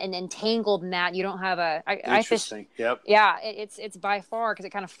 and entangled in that. You don't have I fish. Yep. Yeah, it's by far, because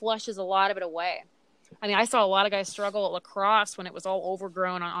it kind of flushes a lot of it away. I mean, I saw a lot of guys struggle at La Crosse when it was all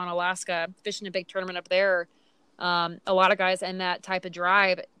overgrown on Alaska, fishing a big tournament up there. A lot of guys in that type of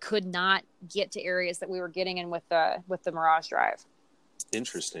drive could not get to areas that we were getting in with the Mirage Drive.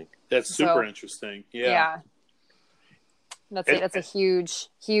 Interesting. That's super interesting. Yeah. That's a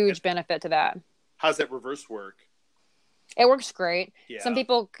huge benefit to that. How's that reverse work? It works great. Yeah. Some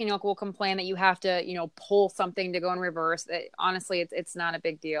people, will complain that you have to, pull something to go in reverse. Honestly, it's not a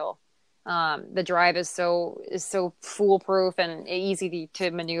big deal. The drive is so foolproof and easy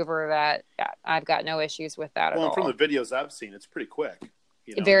to maneuver that I've got no issues with that at all. Well, from the videos I've seen, it's pretty quick.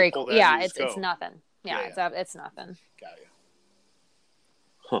 Very cool. Yeah, it's nothing. It's nothing. Got you.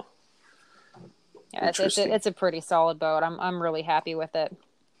 Huh. Yeah, it's a pretty solid boat. I'm really happy with it,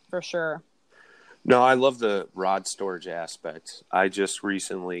 for sure. No, I love the rod storage aspect. I just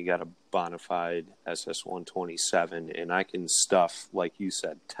recently got a Bonafide SS127, and I can stuff, like you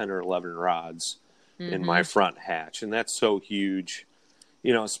said, 10 or 11 rods in my front hatch. And that's so huge,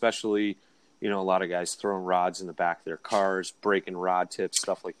 especially, a lot of guys throwing rods in the back of their cars, breaking rod tips,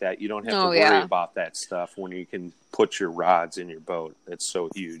 stuff like that. You don't have to worry about that stuff when you can put your rods in your boat. It's so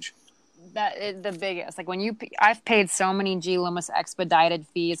huge. That is the biggest. Like I've paid so many G Loomis expedited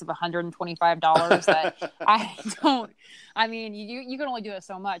fees of $125 that I mean, you can only do it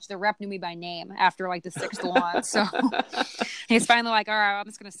so much. The rep knew me by name after like the 6th one. So he's finally like, all right, I'm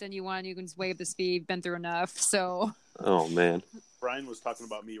just going to send you one. You can just waive this fee. You've been through enough. So. Oh man. Brian was talking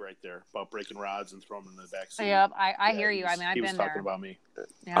about me right there, about breaking rods and throwing them in the back seat. Yep, I hear you. I mean, I've been there. He was talking about me.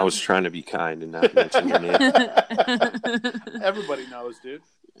 Yeah. I was trying to be kind and not mention your name. Everybody knows, dude.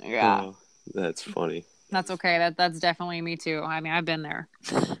 Yeah. Oh, that's funny. That's okay. That's definitely me too. I mean, I've been there.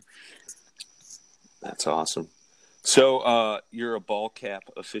 That's awesome. So, you're a ball cap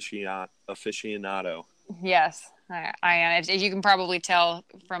aficionado. Yes, I am. As you can probably tell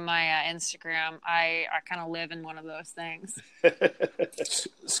from my Instagram, I kind of live in one of those things.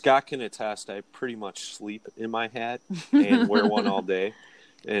 Scott can attest. I pretty much sleep in my hat and wear one all day.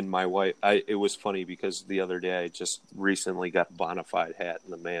 And my wife, it was funny because the other day I just recently got a Bonafide hat in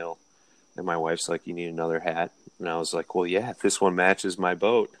the mail. And my wife's like, you need another hat? And I was like, well, yeah, this one matches my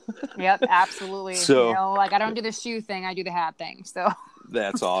boat. Yep, absolutely. So, I don't do the shoe thing. I do the hat thing. So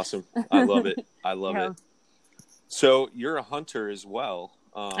that's awesome. I love it. I love it. So you're a hunter as well.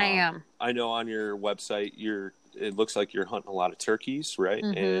 I am. I know on your website, it looks like you're hunting a lot of turkeys, right?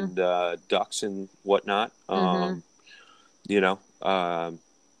 And ducks and whatnot.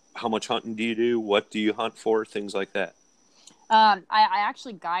 how much hunting do you do? What do you hunt for? Things like that. I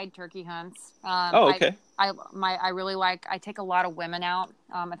actually guide turkey hunts. Okay. I really like, I take a lot of women out.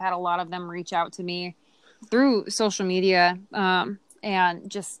 I've had a lot of them reach out to me through social media, and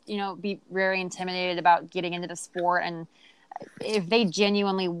just, be very intimidated about getting into the sport. And if they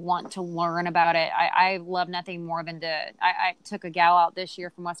genuinely want to learn about it, I love nothing more than I took a gal out this year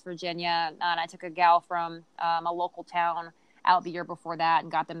from West Virginia, and I took a gal from a local town out the year before that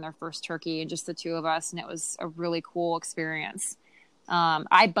and got them their first turkey, and just the two of us. And it was a really cool experience.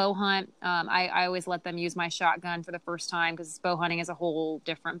 I bow hunt. I always let them use my shotgun for the first time, because bow hunting is a whole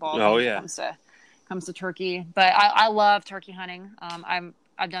different ballgame when it comes to turkey. But I love turkey hunting.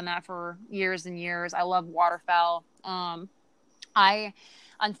 I've done that for years and years. I love waterfowl. I,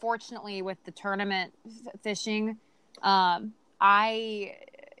 unfortunately, with the tournament fishing, it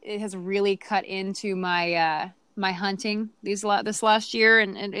has really cut into my my hunting this last year,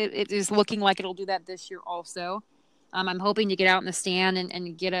 and it is looking like it'll do that this year also. I'm hoping to get out in the stand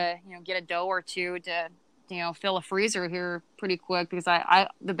and get a doe or two to fill a freezer here pretty quick, because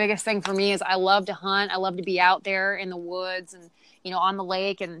the biggest thing for me is I love to hunt. I love to be out there in the woods and on the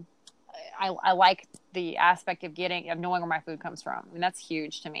lake, and I like the aspect of knowing where my food comes from. I mean, that's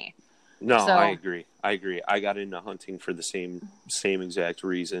huge to me. No, so, I agree. I got into hunting for the same exact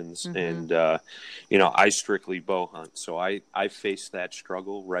reasons. Mm-hmm. And, I strictly bow hunt. So I faced that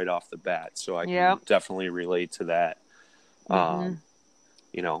struggle right off the bat. So I can definitely relate to that.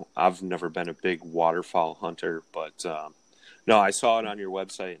 Mm-hmm. I've never been a big waterfowl hunter, but, no, I saw it on your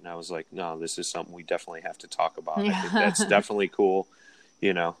website and I was like, no, this is something we definitely have to talk about. I think that's definitely cool.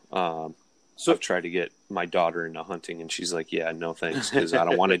 So I've tried to get my daughter into hunting, and she's like, yeah, no thanks, because I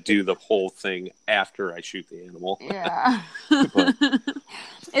don't want to do the whole thing after I shoot the animal. Yeah.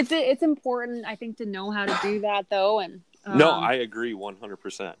 It's important, I think, to know how to do that, though. And no, I agree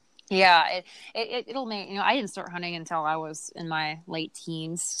 100%. Yeah, it'll make, I didn't start hunting until I was in my late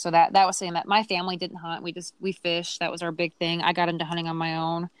teens. So that was saying that my family didn't hunt. We fished. That was our big thing. I got into hunting on my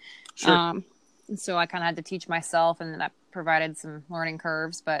own. Sure. So I kind of had to teach myself, and that provided some learning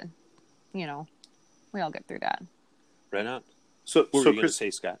curves, but we all get through that. Right on. So what were you Chris,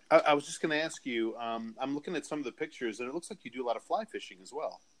 say, Scott? I was just going to ask you, I'm looking at some of the pictures, and it looks like you do a lot of fly fishing as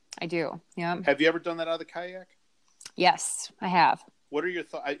well. I do, yeah. Have you ever done that out of the kayak? Yes, I have. What are your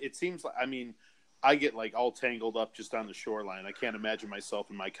thoughts? It seems like, I get like all tangled up just on the shoreline. I can't imagine myself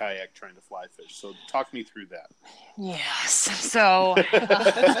in my kayak trying to fly fish. So talk me through that. Yes. So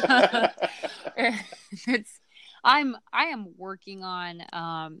I am working on,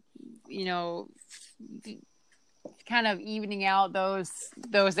 kind of evening out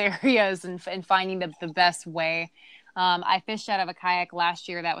those areas and finding the best way. I fished out of a kayak last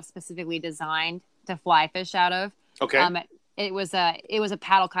year that was specifically designed to fly fish out of. Okay. It was a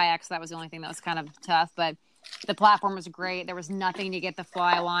paddle kayak, so that was the only thing that was kind of tough, but the platform was great. There was nothing to get the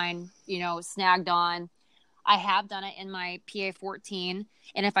fly line, snagged on. I have done it in my PA-14,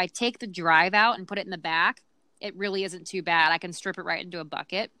 and if I take the drive out and put it in the back, it really isn't too bad. I can strip it right into a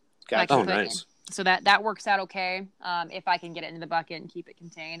bucket. Gotcha. Oh, nice. So that works out okay. If I can get it into the bucket and keep it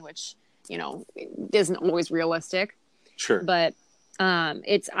contained, which, isn't always realistic. Sure. But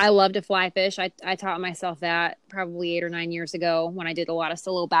I love to fly fish. I taught myself that probably 8 or 9 years ago when I did a lot of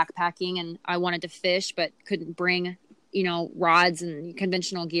solo backpacking, and I wanted to fish but couldn't bring, rods and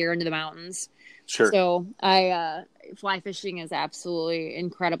conventional gear into the mountains. Sure. So fly fishing is absolutely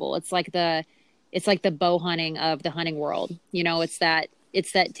incredible. It's like the bow hunting of the hunting world. It's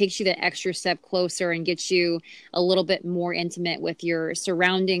that takes you the extra step closer and gets you a little bit more intimate with your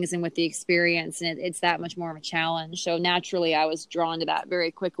surroundings and with the experience. And it's that much more of a challenge. So naturally I was drawn to that very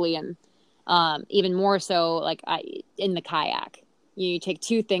quickly. And even more so in the kayak, you take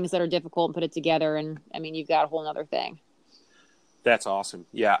two things that are difficult and put it together. And you've got a whole nother thing. That's awesome.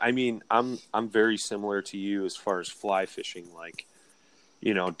 Yeah. I'm very similar to you as far as fly fishing.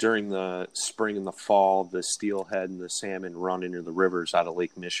 During the spring and the fall, the steelhead and the salmon run into the rivers out of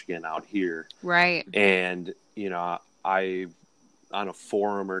Lake Michigan out here. Right. And, I, on a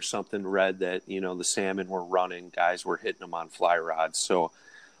forum or something, read that, the salmon were running, guys were hitting them on fly rods. So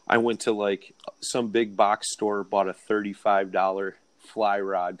I went to some big box store, bought a $35 fly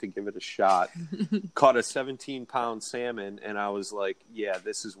rod to give it a shot, caught a 17-pound salmon, and I was like, yeah,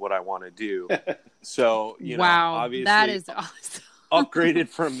 this is what I want to do. So, wow, obviously that is awesome. Upgraded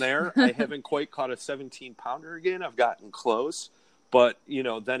from there. I haven't quite caught a 17-pounder again. I've gotten close, but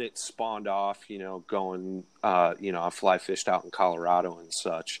then it spawned off, going, I fly fished out in Colorado and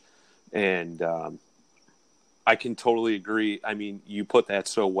such. And I can totally agree. You put that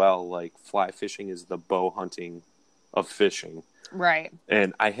so well, fly fishing is the bow hunting of fishing. Right.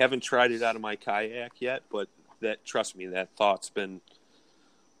 And I haven't tried it out of my kayak yet, but trust me, that thought's been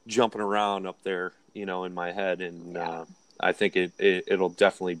jumping around up there, in my head. And I think it'll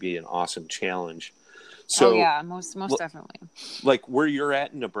definitely be an awesome challenge. So, most definitely. Like where you're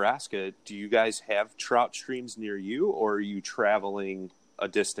at in Nebraska, do you guys have trout streams near you, or are you traveling a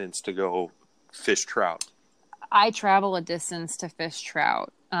distance to go fish trout? I travel a distance to fish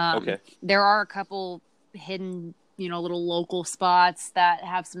trout. Okay. There are a couple hidden, little local spots that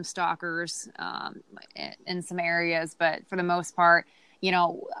have some stalkers in some areas, but for the most part,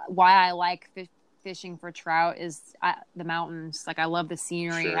 why I like fishing for trout is the mountains. Like I love the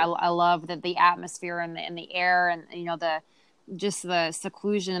scenery. Sure. I love the atmosphere and the air and the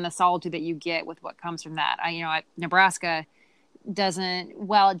seclusion and the solitude that you get with what comes from that. Nebraska it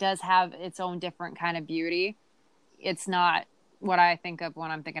does have its own different kind of beauty. It's not what I think of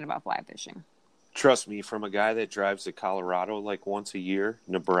when I'm thinking about fly fishing. Trust me, from a guy that drives to Colorado like once a year,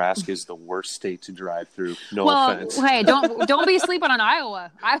 Nebraska is the worst state to drive through. No offense. Hey, don't be sleeping on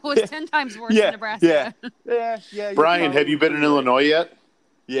Iowa. Iowa's 10 times worse than Nebraska. Yeah. Brian, have you been in Illinois yet?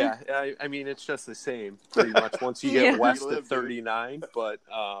 Yeah, I mean it's just the same pretty much once you get west of 39. But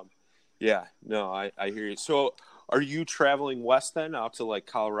I hear you. So, are you traveling west then, out to like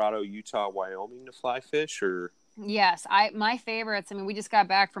Colorado, Utah, Wyoming to fly fish, or? Yes, my favorites. I mean, we just got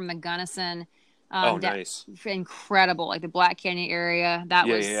back from the Gunnison. Nice. Incredible. Like the Black Canyon area. That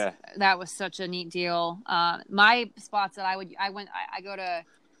was such a neat deal. My spots that I go to,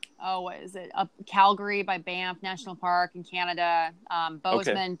 what is it? Up Calgary by Banff National Park in Canada.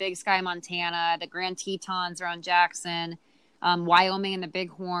 Bozeman, Big Sky, Montana, the Grand Tetons around Jackson, Wyoming and the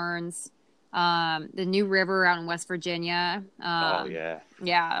Bighorns, the New River out in West Virginia. Yeah,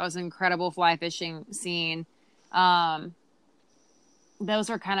 that was an incredible fly fishing scene.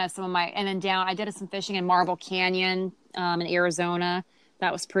 Those are kind of some of and then down, I did some fishing in Marble Canyon, in Arizona.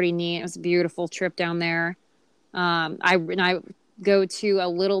 That was pretty neat. It was a beautiful trip down there. I go to a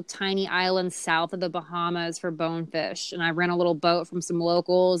little tiny island south of the Bahamas for bonefish, and I rent a little boat from some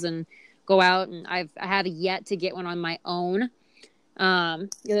locals and go out, and I have yet to get one on my own.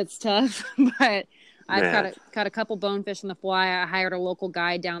 It's tough, but I've caught a couple bonefish on the fly. I hired a local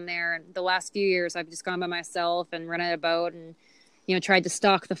guide down there, and the last few years I've just gone by myself and rented a boat and tried to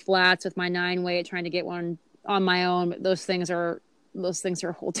stalk the flats with my 9-weight, trying to get one on my own. But those things are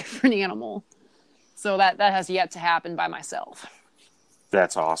a whole different animal. So that has yet to happen by myself.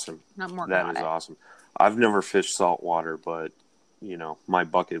 That's awesome. I'm working on it. That is awesome. I've never fished saltwater, but my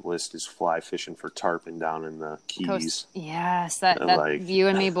bucket list is fly fishing for tarpon down in the Keys. Yes, that you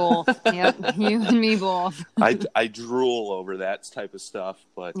and me both. Yep, you and me both. I drool over that type of stuff,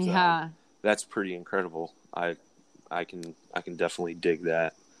 but that's pretty incredible. I can definitely dig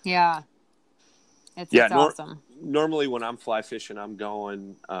that. Yeah. It's awesome. Normally when I'm fly fishing, I'm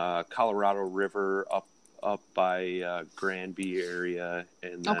going Colorado River up by Granby area,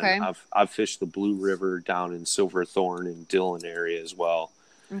 and then I've fished the Blue River down in Silverthorne and Dillon area as well.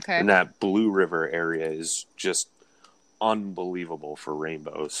 Okay. And that Blue River area is just unbelievable for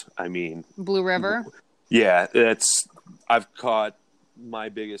rainbows. I mean, Blue River? Yeah, I've caught my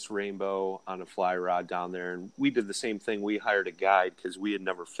biggest rainbow on a fly rod down there, and we did the same thing. We hired a guide because we had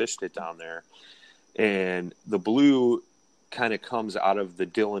never fished it down there, and the blue kind of comes out of the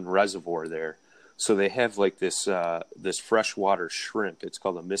Dillon Reservoir there. So they have like this freshwater shrimp. It's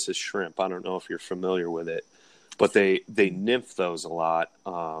called a Mrs. Shrimp. I don't know if you're familiar with it, but they nymph those a lot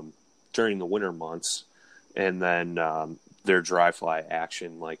during the winter months, and then their dry fly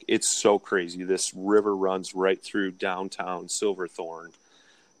action. Like, it's so crazy. This river runs right through downtown Silverthorne,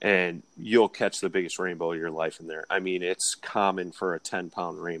 and you'll catch the biggest rainbow of your life in there. I mean, it's common for a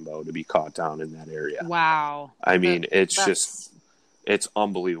 10-pound rainbow to be caught down in that area. Wow. I mean, it's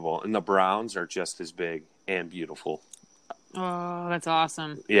unbelievable. And the browns are just as big and beautiful. Oh, that's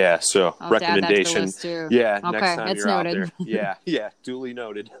awesome. Yeah, so I'll recommendation. Add that to the list too. Yeah, okay, next time you're noted. out there. Yeah, duly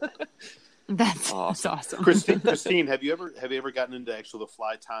noted. That's awesome. Christine, have you ever gotten into actual the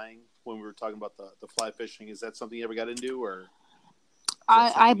fly tying when we were talking about the fly fishing? Is that something you ever got into, or?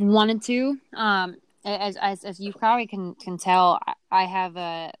 I wanted to. As you probably can tell, I have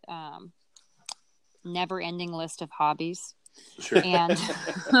a never-ending list of hobbies. Sure. And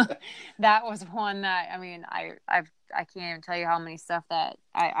that was one that, I mean, I can't even tell you how many stuff that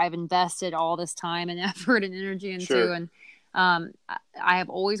I've invested all this time and effort and energy into. Sure. And I have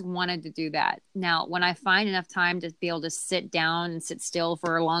always wanted to do that. Now, when I find enough time to be able to sit down and sit still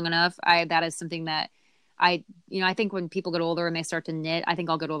for long enough, that is something that I think when people get older and they start to knit, I think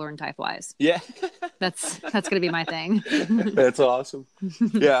I'll get older and tie flies. Yeah. That's going to be my thing. That's awesome.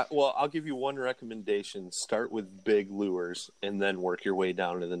 Yeah. Well, I'll give you one recommendation. Start with big lures and then work your way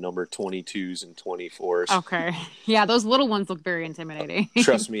down to the number 22s and 24s. Okay. Yeah. Those little ones look very intimidating.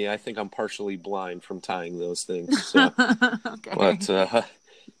 Trust me, I think I'm partially blind from tying those things. So. Okay. But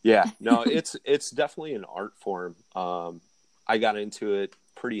yeah, no, it's definitely an art form. I got into it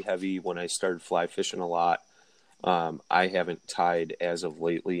pretty heavy when I started fly fishing a lot. I haven't tied as of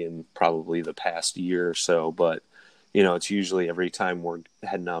lately in probably the past year or so, but it's usually every time we're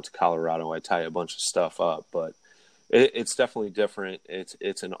heading out to Colorado, I tie a bunch of stuff up, but it's definitely different.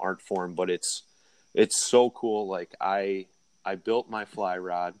 It's an art form, but it's so cool. Like I built my fly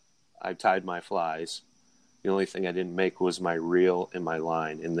rod, I tied my flies. The only thing I didn't make was my reel and my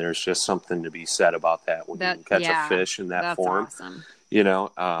line. And there's just something to be said about that when you can catch a fish in that form. Awesome.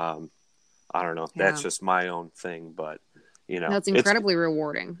 I don't know. That's just my own thing, but that's incredibly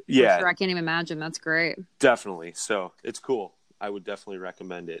rewarding. Yeah. Sure. I can't even imagine. That's great. Definitely. So it's cool. I would definitely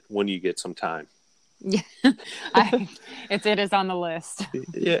recommend it when you get some time. Yeah. It is on the list.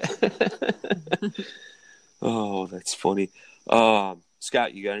 Yeah. Oh, that's funny.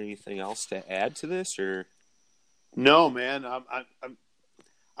 Scott, you got anything else to add to this or? No, man.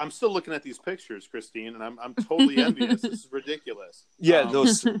 I'm still looking at these pictures, Christine, and I'm totally envious. This is ridiculous. Yeah,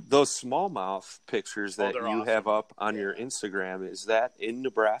 those smallmouth pictures that you awesome. have up on your Instagram, is that in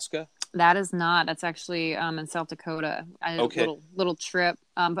Nebraska? That is not. That's actually in South Dakota. I did a little trip.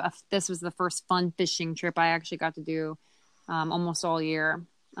 But this was the first fun fishing trip I actually got to do almost all year.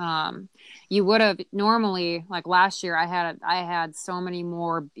 You would have normally, like last year, I had so many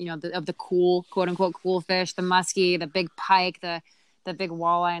more, of the cool, quote unquote, cool fish, the muskie, the big pike, the big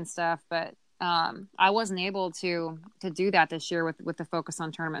walleye and stuff. But I wasn't able to do that this year with the focus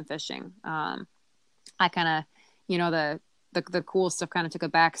on tournament fishing. I kind of, the cool stuff kind of took a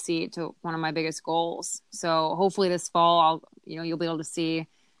backseat to one of my biggest goals. So hopefully this fall, you'll be able to see,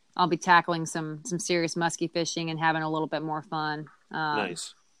 I'll be tackling some serious muskie fishing and having a little bit more fun.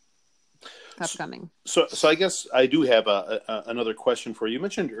 Nice. Upcoming. So I guess I do have another question for you. You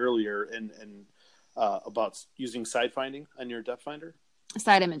mentioned earlier about using side finding on your depth finder.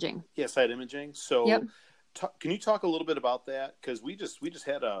 Side imaging. Yeah, side imaging. So yep. Can you talk a little bit about that? Because we just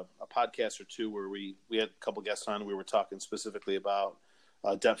had a podcast or two where we had a couple guests on. And we were talking specifically about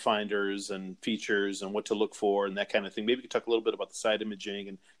depth finders and features and what to look for and that kind of thing. Maybe you could talk a little bit about the side imaging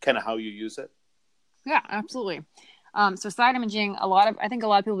and kind of how you use it. Yeah, absolutely. So side imaging, I think a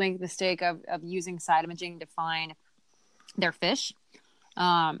lot of people make the mistake of using side imaging to find their fish.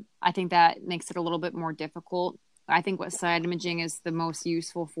 I think that makes it a little bit more difficult. I think what side imaging is the most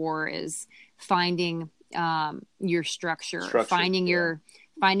useful for is finding your structure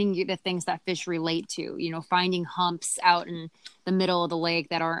finding the things that fish relate to, finding humps out in the middle of the lake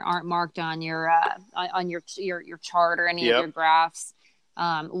that aren't marked on your chart or any of your graphs,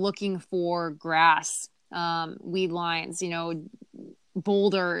 looking for grass, weed lines,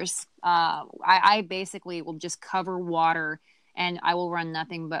 boulders. I basically will just cover water and I will run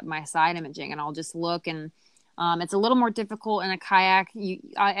nothing but my side imaging, and I'll just look. And it's a little more difficult in a kayak.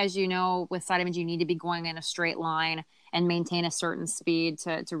 As you know, with side imaging, you need to be going in a straight line and maintain a certain speed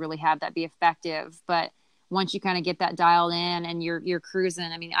to really have that be effective. But once you kind of get that dialed in and you're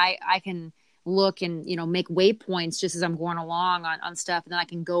cruising, I mean, I can look and, make waypoints just as I'm going along on stuff. And then I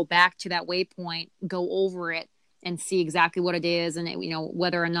can go back to that waypoint, go over it and see exactly what it is. And,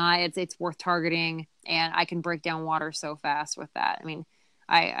 whether or not it's worth targeting. And I can break down water so fast with that. I mean,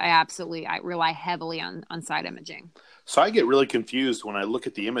 I rely heavily on side imaging. So I get really confused when I look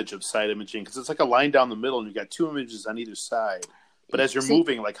at the image of side imaging, because it's like a line down the middle and you got two images on either side. But as you're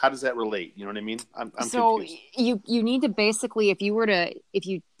moving, like, how does that relate? You know what I mean? I'm confused. You need to basically, if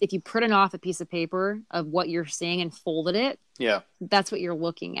you printed off a piece of paper of what you're seeing and folded it, that's what you're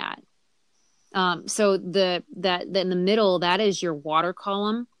looking at. So that in the middle, that is your water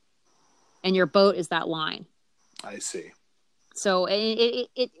column, and your boat is that line. I see. So it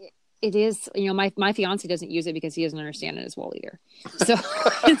is, my fiance doesn't use it because he doesn't understand it as well either. So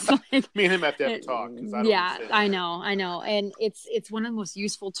it's like, me and him have to have a talk. I know. And it's one of the most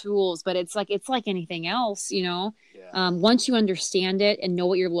useful tools, but it's like anything else, once you understand it and know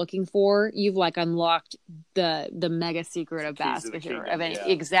what you're looking for, you've like unlocked the mega secret of bass fishing.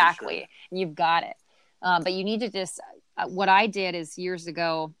 Exactly. Sure. You've got it. But you need to just, what I did is years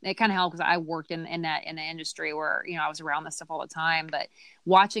ago, it kind of helped because I worked in the industry where, I was around this stuff all the time, but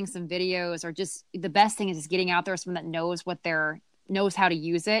watching some videos, or just the best thing is just getting out there with someone that knows how to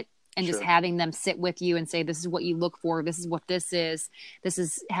use it and just Sure. having them sit with you and say, this is what you look for. This is what this is. This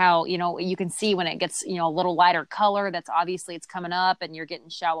is how, you can see when it gets, a little lighter color, that's obviously it's coming up and you're getting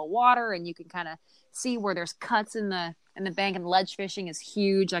shallow water, and you can kind of see where there's cuts in the bank, and ledge fishing is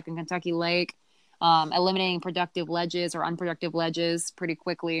huge, like in Kentucky Lake, eliminating productive ledges or unproductive ledges pretty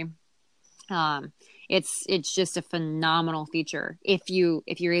quickly. It's just a phenomenal feature if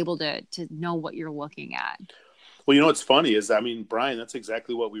you're able to know what you're looking at. Well, what's funny is, Brian, that's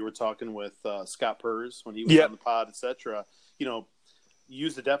exactly what we were talking with Scott Purrs when he was on the pod, etc.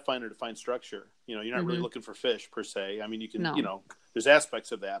 Use the depth finder to find structure. You're not really looking for fish per se. You can, there's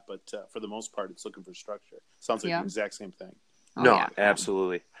aspects of that, but for the most part, it's looking for structure. Sounds like the exact same thing.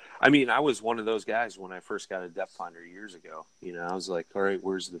 Absolutely. I was one of those guys when I first got a depth finder years ago. I was like, all right,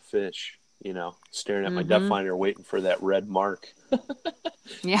 where's the fish? Staring at my depth finder, waiting for that red mark. But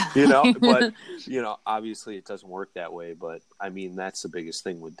obviously it doesn't work that way. But that's the biggest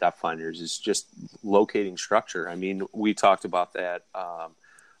thing with depth finders is just locating structure. We talked about that on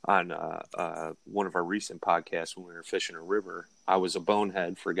one of our recent podcasts when we were fishing a river. I was a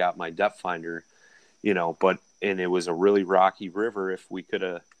bonehead, forgot my depth finder, and it was a really rocky river. If we could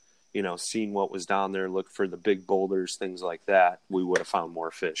have, seen what was down there, looked for the big boulders, things like that, we would have found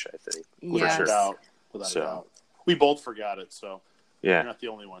more fish, I think. Yes. Without a doubt. We both forgot it, so you're not the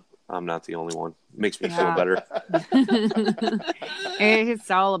only one. I'm not the only one. Makes me feel better.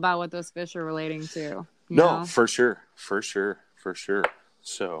 It's all about what those fish are relating to. No, for sure.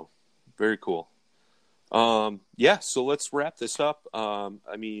 So, very cool. So let's wrap this up.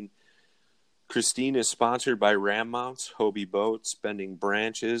 Christine is sponsored by Ram Mounts, Hobie Boats, Bending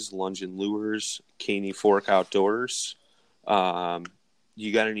Branches, Lungin Lures, Caney Fork Outdoors.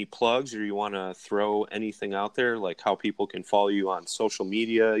 You got any plugs, or you want to throw anything out there, like how people can follow you on social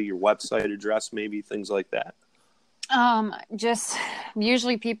media, your website address, maybe things like that? Just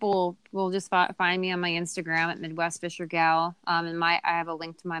usually people will just find me on my Instagram at Midwest Fisher Gal. And I have a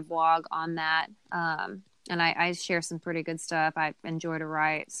link to my blog on that. And I share some pretty good stuff. I enjoy to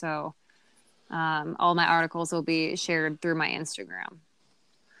write. So, all my articles will be shared through my Instagram.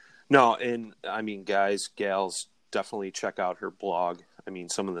 No. And guys, gals, definitely check out her blog.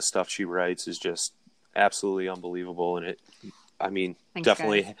 Some of the stuff she writes is just absolutely unbelievable. And Thanks,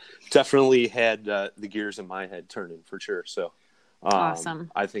 definitely had the gears in my head turning for sure. So awesome.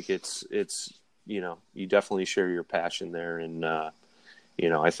 I think it's you definitely share your passion there, and I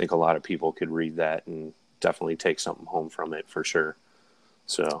think a lot of people could read that and definitely take something home from it for sure.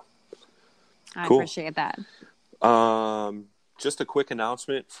 So I cool. appreciate that. Just a quick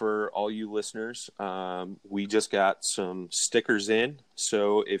announcement for all you listeners. We just got some stickers in.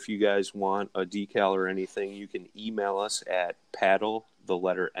 So if you guys want a decal or anything, you can email us at paddle, the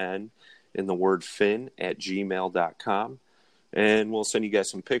letter N, and the word fin @gmail.com. And we'll send you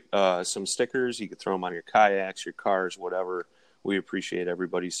guys some stickers. You can throw them on your kayaks, your cars, whatever. We appreciate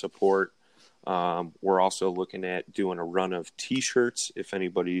everybody's support. We're also looking at doing a run of T-shirts. If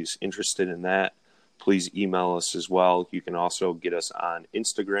anybody's interested in that, please email us as well. You can also get us on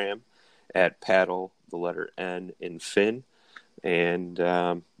Instagram at paddle, the letter N, and fin. And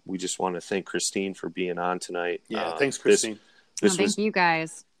we just want to thank Christine for being on tonight. Yeah, thanks, Christine. This thank was you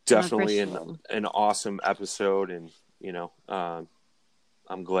guys. definitely an awesome episode. And,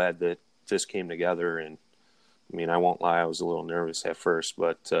 I'm glad that this came together. And, I won't lie, I was a little nervous at first.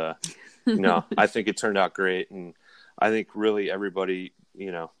 But, I think it turned out great. And I think really everybody,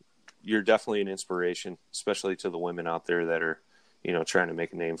 you're definitely an inspiration, especially to the women out there that are, trying to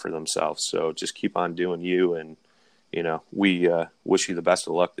make a name for themselves. So just keep on doing you. And, we wish you the best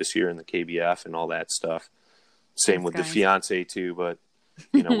of luck this year in the KBF and all that stuff. Same with the fiance too, but,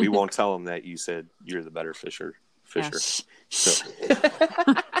 we won't tell them that you said you're the better fisher. Yeah. So.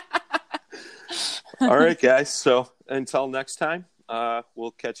 All right, guys. So until next time,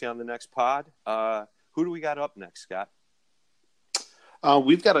 we'll catch you on the next pod. Who do we got up next, Scott?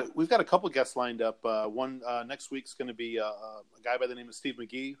 We've got a couple guests lined up. One next week's going to be a guy by the name of Steve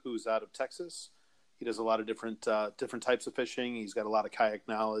McGee, who's out of Texas. He does a lot of different types of fishing. He's got a lot of kayak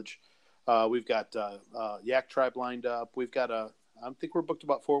knowledge. We've got Yak Tribe lined up. I think we're booked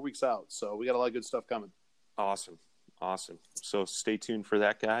about 4 weeks out, so we got a lot of good stuff coming. Awesome. So stay tuned for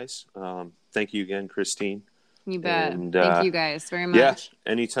that, guys. Thank you again, Christine. You bet. And, thank you guys very much. Yeah,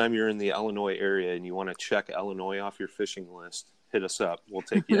 anytime you're in the Illinois area and you want to check Illinois off your fishing list, hit us up. We'll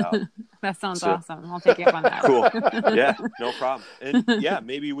take you out. That sounds awesome. I'll take you up on that. Cool. Yeah, no problem. And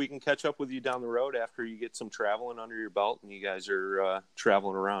maybe we can catch up with you down the road after you get some traveling under your belt and you guys are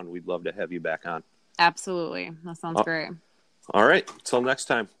traveling around. We'd love to have you back on. Absolutely. That sounds great. All right. Till next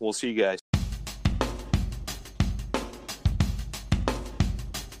time. We'll see you guys.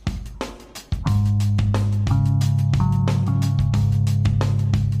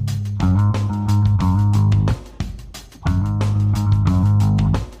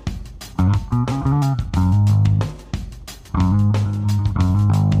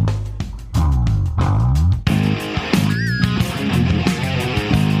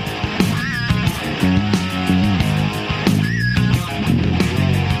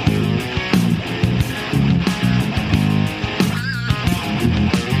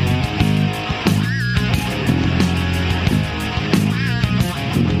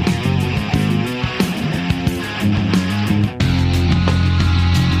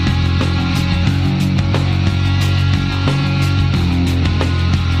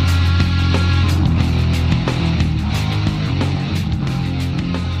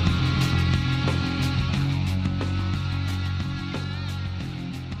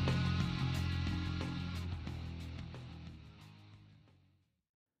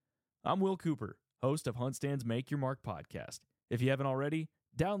 I'm Will Cooper, host of HuntStand's Make Your Mark podcast. If you haven't already,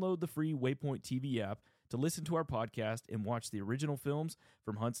 download the free Waypoint TV app to listen to our podcast and watch the original films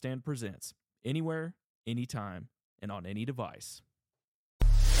from HuntStand Presents, anywhere, anytime, and on any device.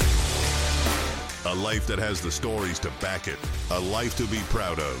 A life that has the stories to back it. A life to be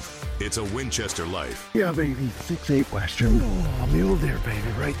proud of. It's a Winchester life. Yeah, baby. 6'8" Western. Oh, mule deer,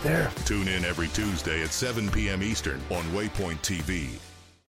 baby, right there. Tune in every Tuesday at 7 p.m. Eastern on Waypoint TV.